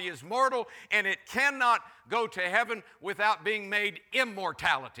human body is mortal and it cannot go to heaven without being made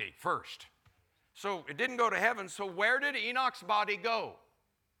immortality first. So it didn't go to heaven. So where did Enoch's body go?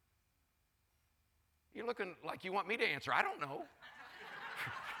 You're looking like you want me to answer. I don't know.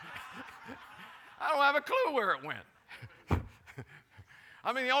 I don't have a clue where it went.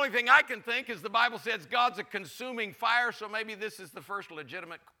 I mean, the only thing I can think is the Bible says God's a consuming fire, so maybe this is the first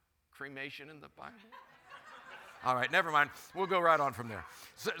legitimate cremation in the Bible. All right, never mind. We'll go right on from there.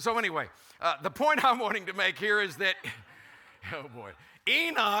 So anyway, the point I'm wanting to make here is that, oh boy,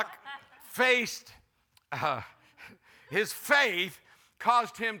 Enoch faced, his faith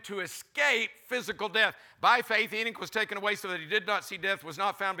caused him to escape physical death. By faith, Enoch was taken away so that he did not see death, was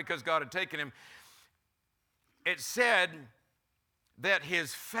not found because God had taken him. It said that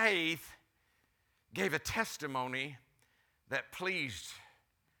his faith gave a testimony that pleased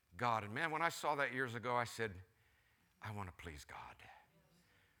God. And man, when I saw that years ago, I said, I want to please God.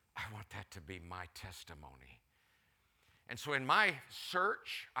 I want that to be my testimony. And so in my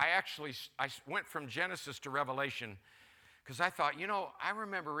search, I went from Genesis to Revelation because I thought, I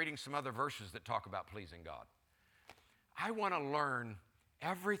remember reading some other verses that talk about pleasing God. I want to learn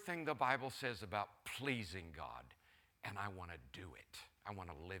everything the Bible says about pleasing God, and I want to do it. I want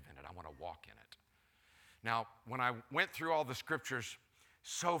to live in it. I want to walk in it. Now, when I went through all the scriptures,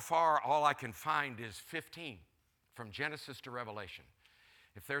 so far all I can find is 15 from Genesis to Revelation.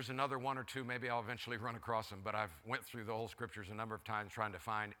 If there's another one or two, maybe I'll eventually run across them, but I've went through the whole scriptures a number of times trying to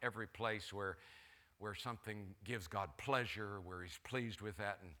find every place where something gives God pleasure, where he's pleased with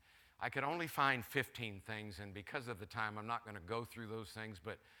that. And I could only find 15 things, and because of the time, I'm not going to go through those things,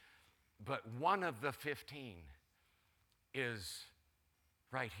 but one of the 15 is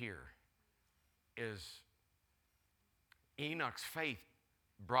right here, is Enoch's faith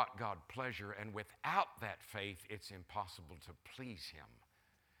brought God pleasure, and without that faith, it's impossible to please him.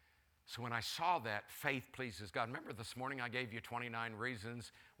 So when I saw that, faith pleases God. Remember this morning I gave you 29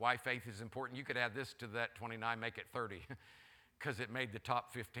 reasons why faith is important. You could add this to that 29, make it 30, because it made the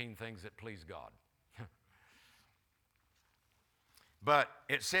top 15 things that please God. But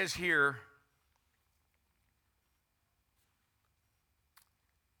it says here,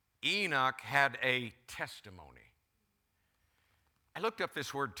 Enoch had a testimony. I looked up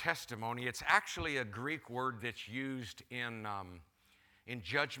this word testimony. It's actually a Greek word that's used in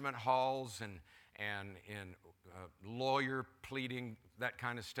judgment halls and in lawyer pleading, that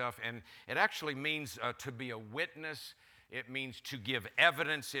kind of stuff. And it actually means to be a witness. It means to give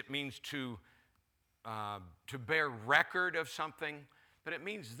evidence. It means to bear record of something. But it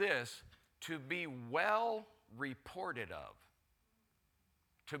means this, to be well reported of.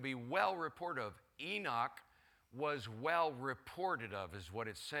 To be well reported of. Enoch was well reported of, is what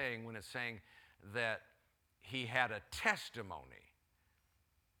it's saying when it's saying that he had a testimony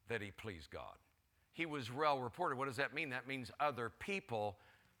that he pleased God. He was well reported. What does that mean? That means other people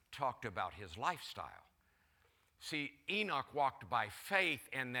talked about his lifestyle. See, Enoch walked by faith,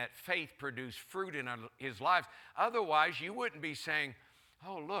 and that faith produced fruit in his lives. Otherwise, you wouldn't be saying,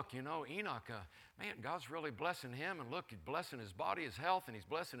 oh, look, Enoch, man, God's really blessing him, and look, he's blessing his body, his health, and he's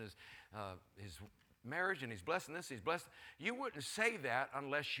blessing his marriage, and he's blessing this, he's blessed. You wouldn't say that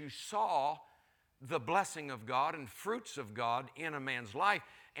unless you saw the blessing of God and fruits of God in a man's life.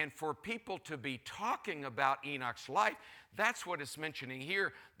 And for people to be talking about Enoch's life, that's what it's mentioning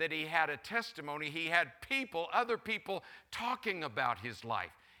here, that he had a testimony. He had people, other people, talking about his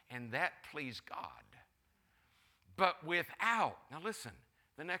life, and that pleased God. But without, now listen,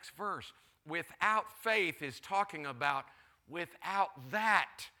 the next verse, without faith is talking about without that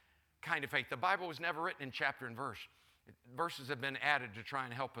kind of faith. The Bible was never written in chapter and verse. Verses have been added to try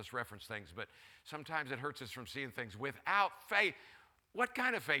and help us reference things, but sometimes it hurts us from seeing things. Without faith, what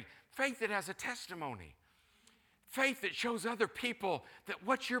kind of faith? Faith that has a testimony. Faith that shows other people that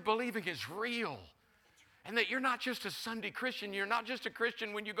what you're believing is real. And that you're not just a Sunday Christian. You're not just a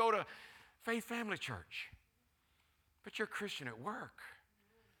Christian when you go to Faith Family Church. But you're a Christian at work.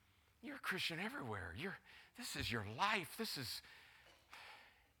 You're a Christian everywhere. This is your life.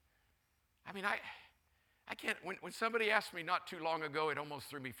 I can't, when somebody asked me not too long ago, it almost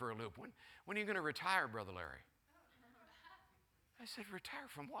threw me for a loop. When are you going to retire, Brother Larry? I said, retire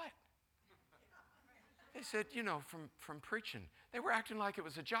from what? They said, from preaching. They were acting like it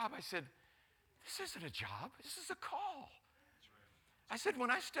was a job. I said, this isn't a job. This is a call. I said,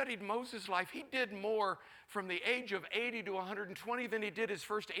 when I studied Moses' life, he did more from the age of 80 to 120 than he did his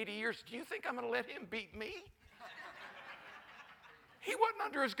first 80 years. Do you think I'm going to let him beat me? He wasn't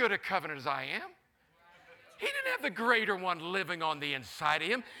under as good a covenant as I am. He didn't have the greater one living on the inside of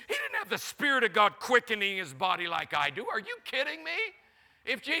him. He didn't have the Spirit of God quickening his body like I do. Are you kidding me?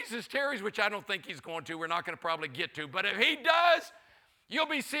 If Jesus tarries, which I don't think he's going to, we're not going to probably get to, but if he does, you'll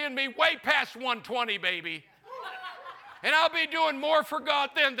be seeing me way past 120, baby. And I'll be doing more for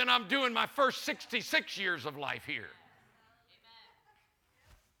God then than I'm doing my first 66 years of life here.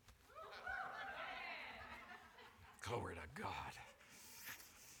 Glory to God.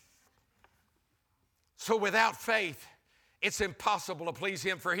 So without faith, it's impossible to please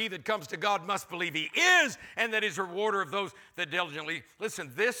him, for he that comes to God must believe he is, and that he's a rewarder of those that diligently.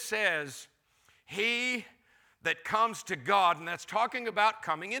 Listen, this says, he that comes to God, and that's talking about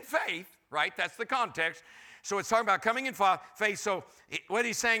coming in faith, right? That's the context. So it's talking about coming in faith. So what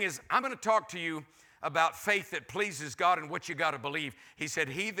he's saying is, I'm going to talk to you about faith that pleases God and what you got to believe. He said,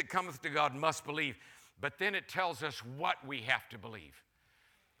 he that cometh to God must believe. But then it tells us what we have to believe.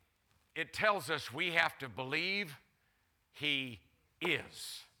 It tells us we have to believe he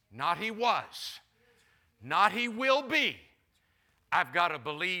is. Not he was. Not he will be. I've got to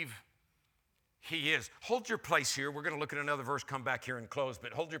believe he is. Hold your place here. We're going to look at another verse, come back here and close.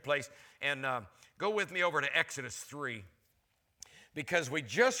 But hold your place and go with me over to Exodus 3. Because we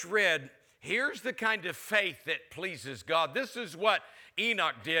just read, here's the kind of faith that pleases God. This is what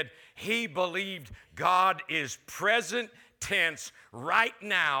Enoch did. He believed God is present tense right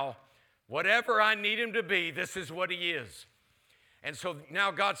now. Whatever I need him to be, this is what he is. And so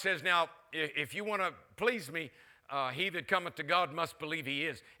now God says, now, if you want to please me, he that cometh to God must believe he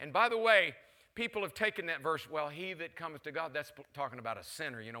is. And by the way, people have taken that verse, well, he that cometh to God, that's talking about a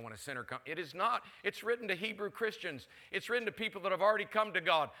sinner, when a sinner comes. It is not. It's written to Hebrew Christians. It's written to people that have already come to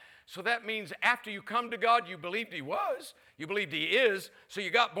God. So that means after you come to God, you believed he was, you believed he is, so you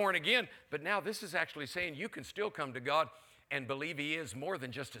got born again. But now this is actually saying you can still come to God and believe he is more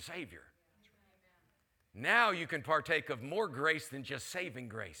than just a Savior. Now you can partake of more grace than just saving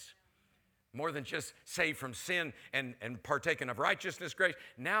grace. More than just saved from sin and partaking of righteousness grace.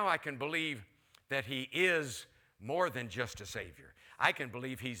 Now I can believe that he is more than just a Savior. I can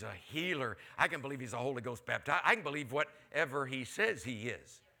believe he's a healer. I can believe he's a Holy Ghost baptized. I can believe whatever he says he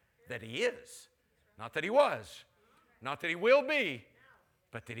is, that he is. Not that he was, not that he will be,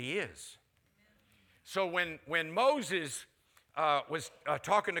 but that he is. So when Moses was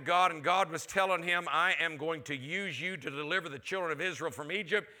talking to God, and God was telling him, I am going to use you to deliver the children of Israel from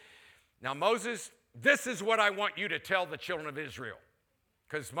Egypt. Now, Moses, this is what I want you to tell the children of Israel.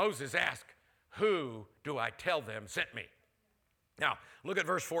 Because Moses asked, who do I tell them sent me? Now, look at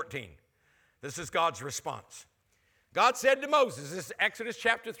verse 14. This is God's response. God said to Moses, this is Exodus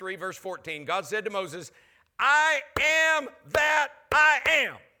chapter 3, verse 14. God said to Moses, I am that I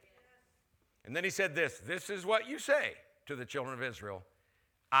am. And then he said this is what you say to the children of Israel,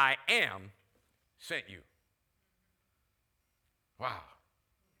 I am sent you. Wow,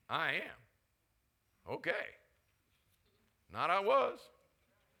 I am. Okay. Not I was.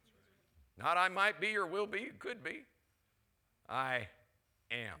 Not I might be or will be, could be. I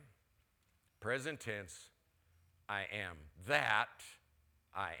am. Present tense, I am. That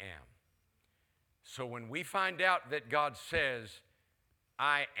I am. So when we find out that God says,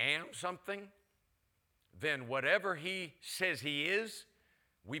 I am something, then whatever he says he is,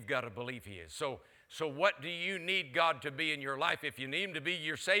 we've got to believe he is. So what do you need God to be in your life? If you need him to be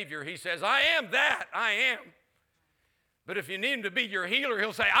your Savior, he says, I am that, I am. But if you need him to be your healer,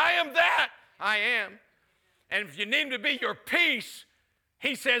 he'll say, I am that, I am. And if you need him to be your peace,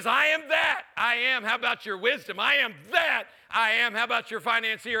 he says, I am that, I am. How about your wisdom? I am that, I am. How about your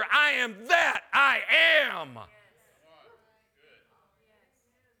financier? I am that, I am.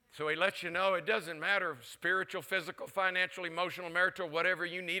 So he lets you know it doesn't matter spiritual, physical, financial, emotional, marital, whatever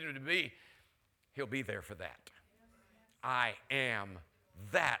you need him to be, he'll be there for that. I am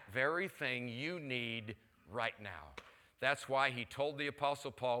that very thing you need right now. That's why he told the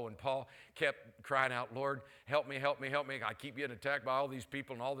Apostle Paul, when Paul kept crying out, Lord, help me, help me, help me. I keep getting attacked by all these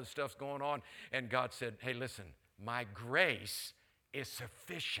people and all this stuff's going on. And God said, hey, listen, my grace is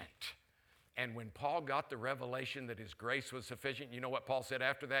sufficient. And when Paul got the revelation that his grace was sufficient, you know what Paul said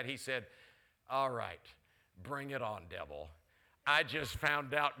after that? He said, all right, bring it on, devil. I just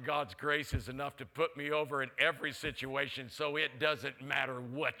found out God's grace is enough to put me over in every situation, so it doesn't matter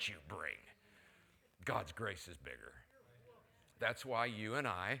what you bring. God's grace is bigger. That's why you and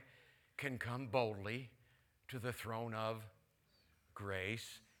I can come boldly to the throne of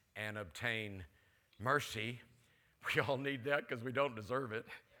grace and obtain mercy. We all need that because we don't deserve it.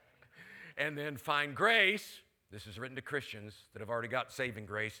 And then find grace. This is written to Christians that have already got saving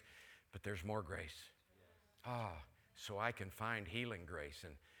grace, but there's more grace. So I can find healing grace,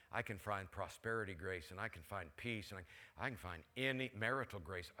 and I can find prosperity grace, and I can find peace, and I can find any marital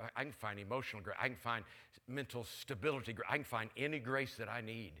grace. I can find emotional grace. I can find mental stability grace. I can find any grace that I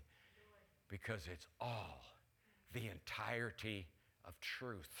need, because it's all the entirety of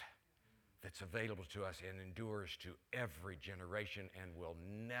truth that's available to us and endures to every generation and will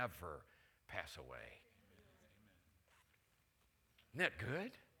never pass away. Isn't that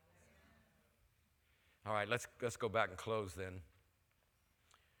good? All right, let's go back and close then.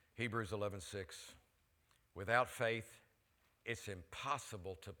 Hebrews 11:6. Without faith, it's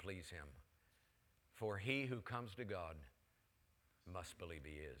impossible to please him. For he who comes to God must believe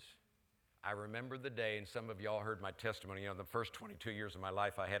he is. I remember the day, and some of y'all heard my testimony, the first 22 years of my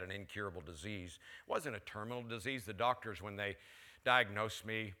life, I had an incurable disease. It wasn't a terminal disease. The doctors, when they diagnosed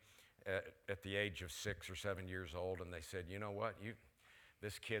me at the age of 6 or 7 years old, and they said, you know what,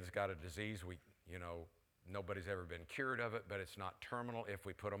 this kid's got a disease, nobody's ever been cured of it, but it's not terminal. If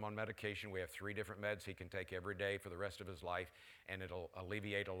we put him on medication, we have 3 different meds he can take every day for the rest of his life, and it'll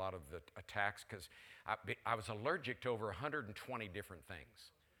alleviate a lot of the attacks, because I was allergic to over 120 different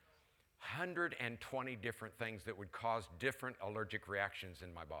things. 120 different things that would cause different allergic reactions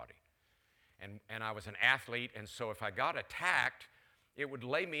in my body. And I was an athlete, and so if I got attacked, it would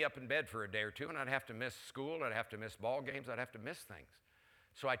lay me up in bed for a day or two, and I'd have to miss school, I'd have to miss ball games, I'd have to miss things.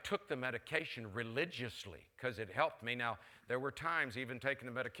 So I took the medication religiously because it helped me. Now, there were times, even taking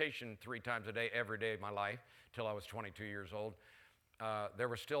the medication 3 times a day, every day of my life, till I was 22 years old, there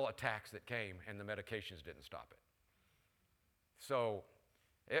were still attacks that came, and the medications didn't stop it. So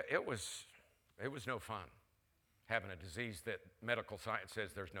it was no fun having a disease that medical science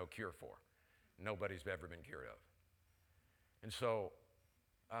says there's no cure for. Nobody's ever been cured of. And so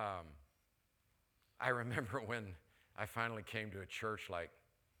I remember when I finally came to a church like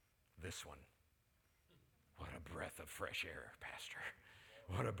this one. What a breath of fresh air, Pastor.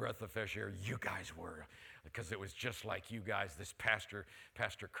 What a breath of fresh air you guys were. Because it was just like you guys, this Pastor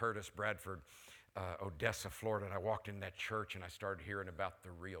Curtis Bradford, Odessa, Florida. And I walked in that church and I started hearing about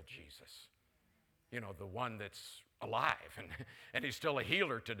the real Jesus. The one that's alive. And he's still a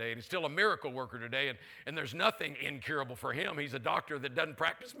healer today. And he's still a miracle worker today. And there's nothing incurable for him. He's a doctor that doesn't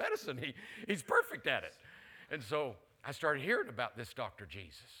practice medicine. He's perfect at it. And so I started hearing about this Dr.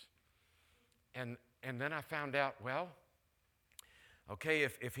 Jesus. And then I found out, well, okay,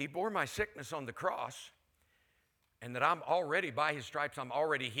 if he bore my sickness on the cross, and that I'm already, by his stripes, I'm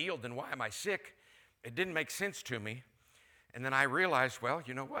already healed, then why am I sick? It didn't make sense to me. And then I realized, well,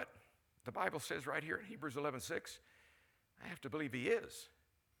 you know what? The Bible says right here in Hebrews 11:6, I have to believe he is.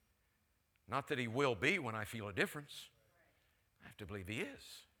 Not that he will be when I feel a difference. I have to believe he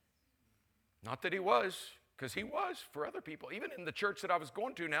is. Not that he was, because he was for other people. Even in the church that I was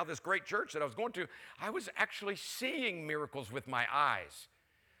going to now, this great church that I was going to, I was actually seeing miracles with my eyes.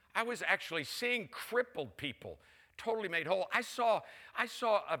 I was actually seeing crippled people totally made whole. I saw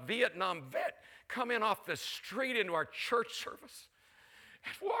a Vietnam vet come in off the street into our church service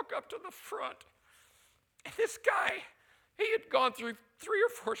and walk up to the front. And this guy, he had gone through 3 or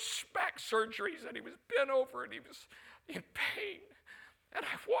 4 back surgeries, and he was bent over and he was in pain. And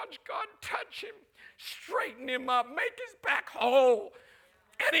I watched God touch him, straighten him up, make his back whole.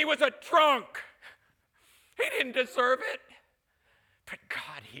 And he was a drunk. He didn't deserve it. But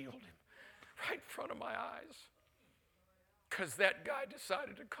God healed him right in front of my eyes. Because that guy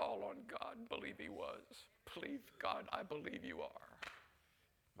decided to call on God and believe he was. Please, God, I believe you are.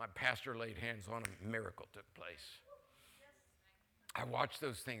 My pastor laid hands on him. A miracle took place. I watched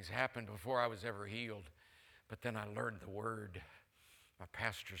those things happen before I was ever healed. But then I learned the word. My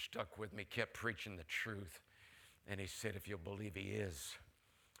pastor stuck with me, kept preaching the truth. And he said, if you'll believe he is,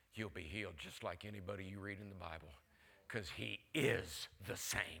 you'll be healed just like anybody you read in the Bible. Because he is the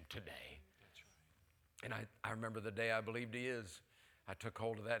same today. And I remember the day I believed he is. I took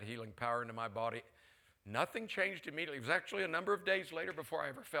hold of that healing power into my body. Nothing changed immediately. It was actually a number of days later before I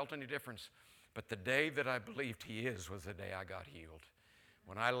ever felt any difference. But the day that I believed he is was the day I got healed.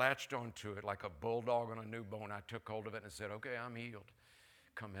 When I latched onto it like a bulldog on a new bone, I took hold of it and said, okay, I'm healed.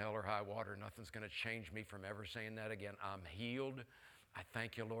 Come hell or high water, nothing's going to change me from ever saying that again. I'm healed. I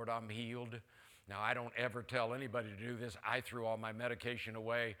thank you, Lord, I'm healed. Now, I don't ever tell anybody to do this. I threw all my medication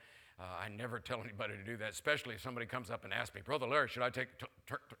away. I never tell anybody to do that, especially if somebody comes up and asks me, Brother Larry, should I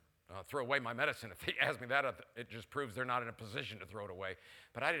throw away my medicine? If he asks me that, it just proves they're not in a position to throw it away.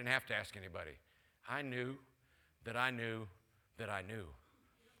 But I didn't have to ask anybody. I knew that I knew that I knew.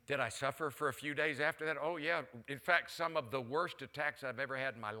 Did I suffer for a few days after that? Oh, yeah. In fact, some of the worst attacks I've ever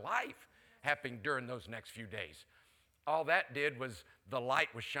had in my life happened during those next few days. All that did was the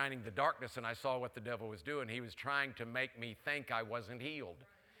light was shining the darkness, and I saw what the devil was doing. He was trying to make me think I wasn't healed,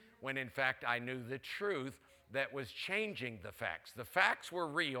 when in fact I knew the truth that was changing the facts. The facts were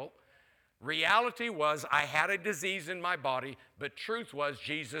real. Reality was I had a disease in my body, but truth was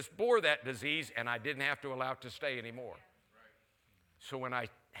Jesus bore that disease, and I didn't have to allow it to stay anymore. So when I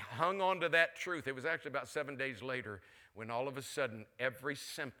hung on to that truth, it was actually about 7 days later when all of a sudden every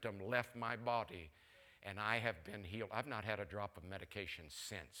symptom left my body, and I have been healed. I've not had a drop of medication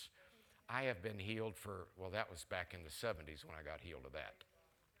since. I have been healed for, well, that was back in the 70s when I got healed of that.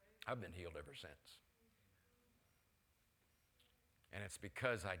 I've been healed ever since. And it's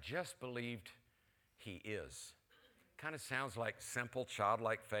because I just believed he is. Kind of sounds like simple,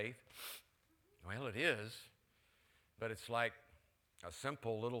 childlike faith. Well, it is, but it's like a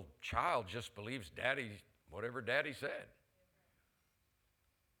simple little child just believes whatever daddy said,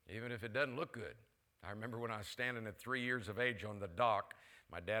 even if it doesn't look good. I remember when I was standing at 3 years of age on the dock.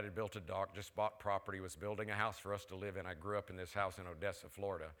 My dad had built a dock, just bought property, was building a house for us to live in. I grew up in this house in Odessa,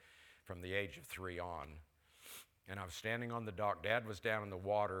 Florida, from the age of 3 on. And I was standing on the dock. Dad was down in the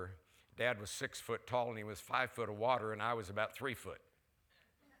water. Dad was 6 foot tall, and he was 5 foot of water, and I was about 3 foot.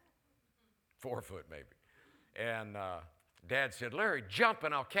 4 foot, maybe. And Dad said, Larry, jump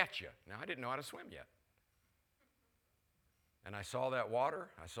and I'll catch you. Now, I didn't know how to swim yet. And I saw that water.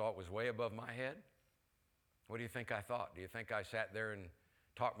 I saw it was way above my head. What do you think I thought? Do you think I sat there and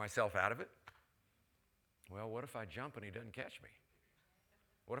talked myself out of it? Well, what if I jump and he doesn't catch me?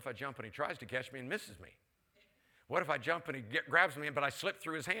 What if I jump and he tries to catch me and misses me? What if I jump and he grabs me, but I slip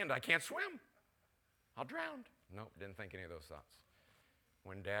through his hand? I can't swim. I'll drown. Nope, didn't think any of those thoughts.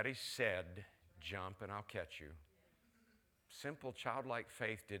 When Daddy said, jump and I'll catch you, simple childlike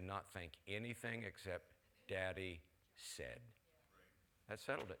faith did not think anything except Daddy said. That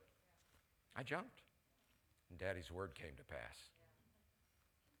settled it. I jumped, and Daddy's word came to pass.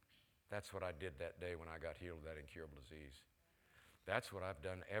 That's what I did that day when I got healed of that incurable disease. That's what I've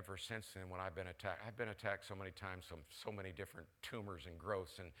done ever since then when I've been attacked. I've been attacked so many times, so many different tumors and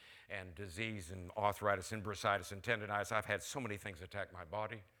growths and disease and arthritis and bursitis and tendonitis. I've had so many things attack my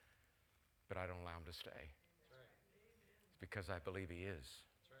body, but I don't allow them to stay. It's because I believe he is.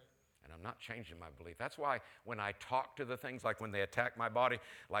 And I'm not changing my belief. That's why when I talk to the things, like when they attack my body,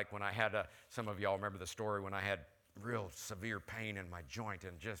 like when I had, some of y'all remember the story when I had real severe pain in my joint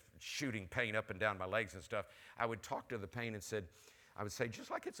and just shooting pain up and down my legs and stuff, I would talk to the pain and I would say, just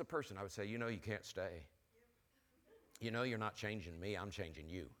like it's a person, I would say, you know, you can't stay. You know, you're not changing me, I'm changing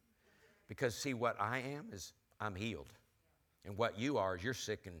you. Because see, what I am is I'm healed. And what you are is you're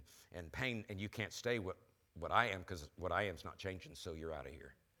sick and pain, and you can't stay what I am, because what I am is not changing, so you're out of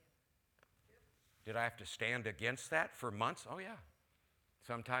here. Did I have to stand against that for months? Oh, yeah.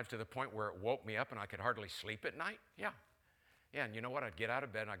 Sometimes to the point where it woke me up and I could hardly sleep at night. Yeah. Yeah, and you know what? I'd get out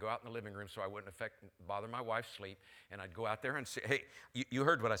of bed and I'd go out in the living room so I wouldn't bother my wife's sleep. And I'd go out there and say, hey, you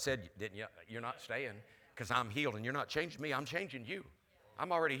heard what I said, didn't you? You're not staying because I'm healed, and you're not changing me. I'm changing you.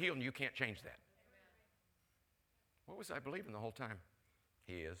 I'm already healed, and you can't change that. What was I believing the whole time?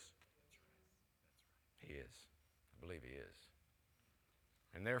 He is. He is. I believe he is.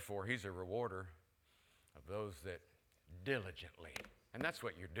 And therefore, he's a rewarder of those that diligently. And that's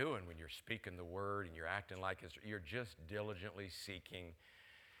what you're doing when you're speaking the word and you're acting like you're just diligently seeking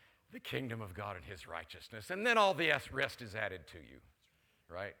the kingdom of God and his righteousness, and then all the rest is added to you,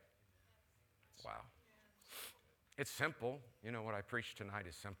 right? Wow. It's simple. You know, what I preach tonight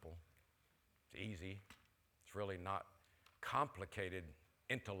is simple. It's easy. It's really not complicated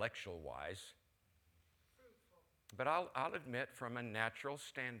intellectual-wise. But I'll admit, from a natural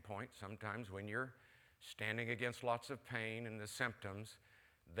standpoint, sometimes when you're standing against lots of pain and the symptoms,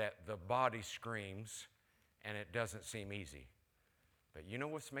 that the body screams and it doesn't seem easy. But you know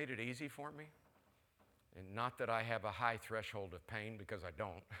what's made it easy for me? And not that I have a high threshold of pain, because I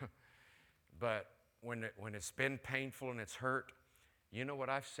don't, but when it's been painful and it's hurt, you know what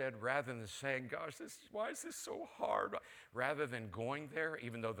I've said? Rather than saying, gosh, why is this so hard? Rather than going there,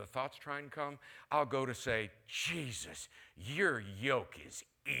 even though the thoughts try and come, I'll go to say, Jesus, your yoke is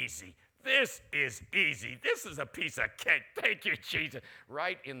easy. This is easy. This is a piece of cake. Thank you, Jesus.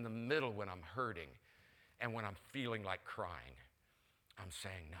 Right in the middle when I'm hurting and when I'm feeling like crying, I'm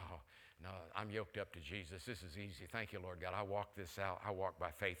saying, no, I'm yoked up to Jesus. This is easy. Thank you, Lord God. I walk this out. I walk by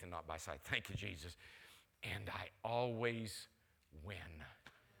faith and not by sight. Thank you, Jesus. And I always win.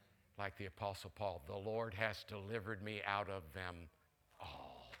 Like the Apostle Paul, the Lord has delivered me out of them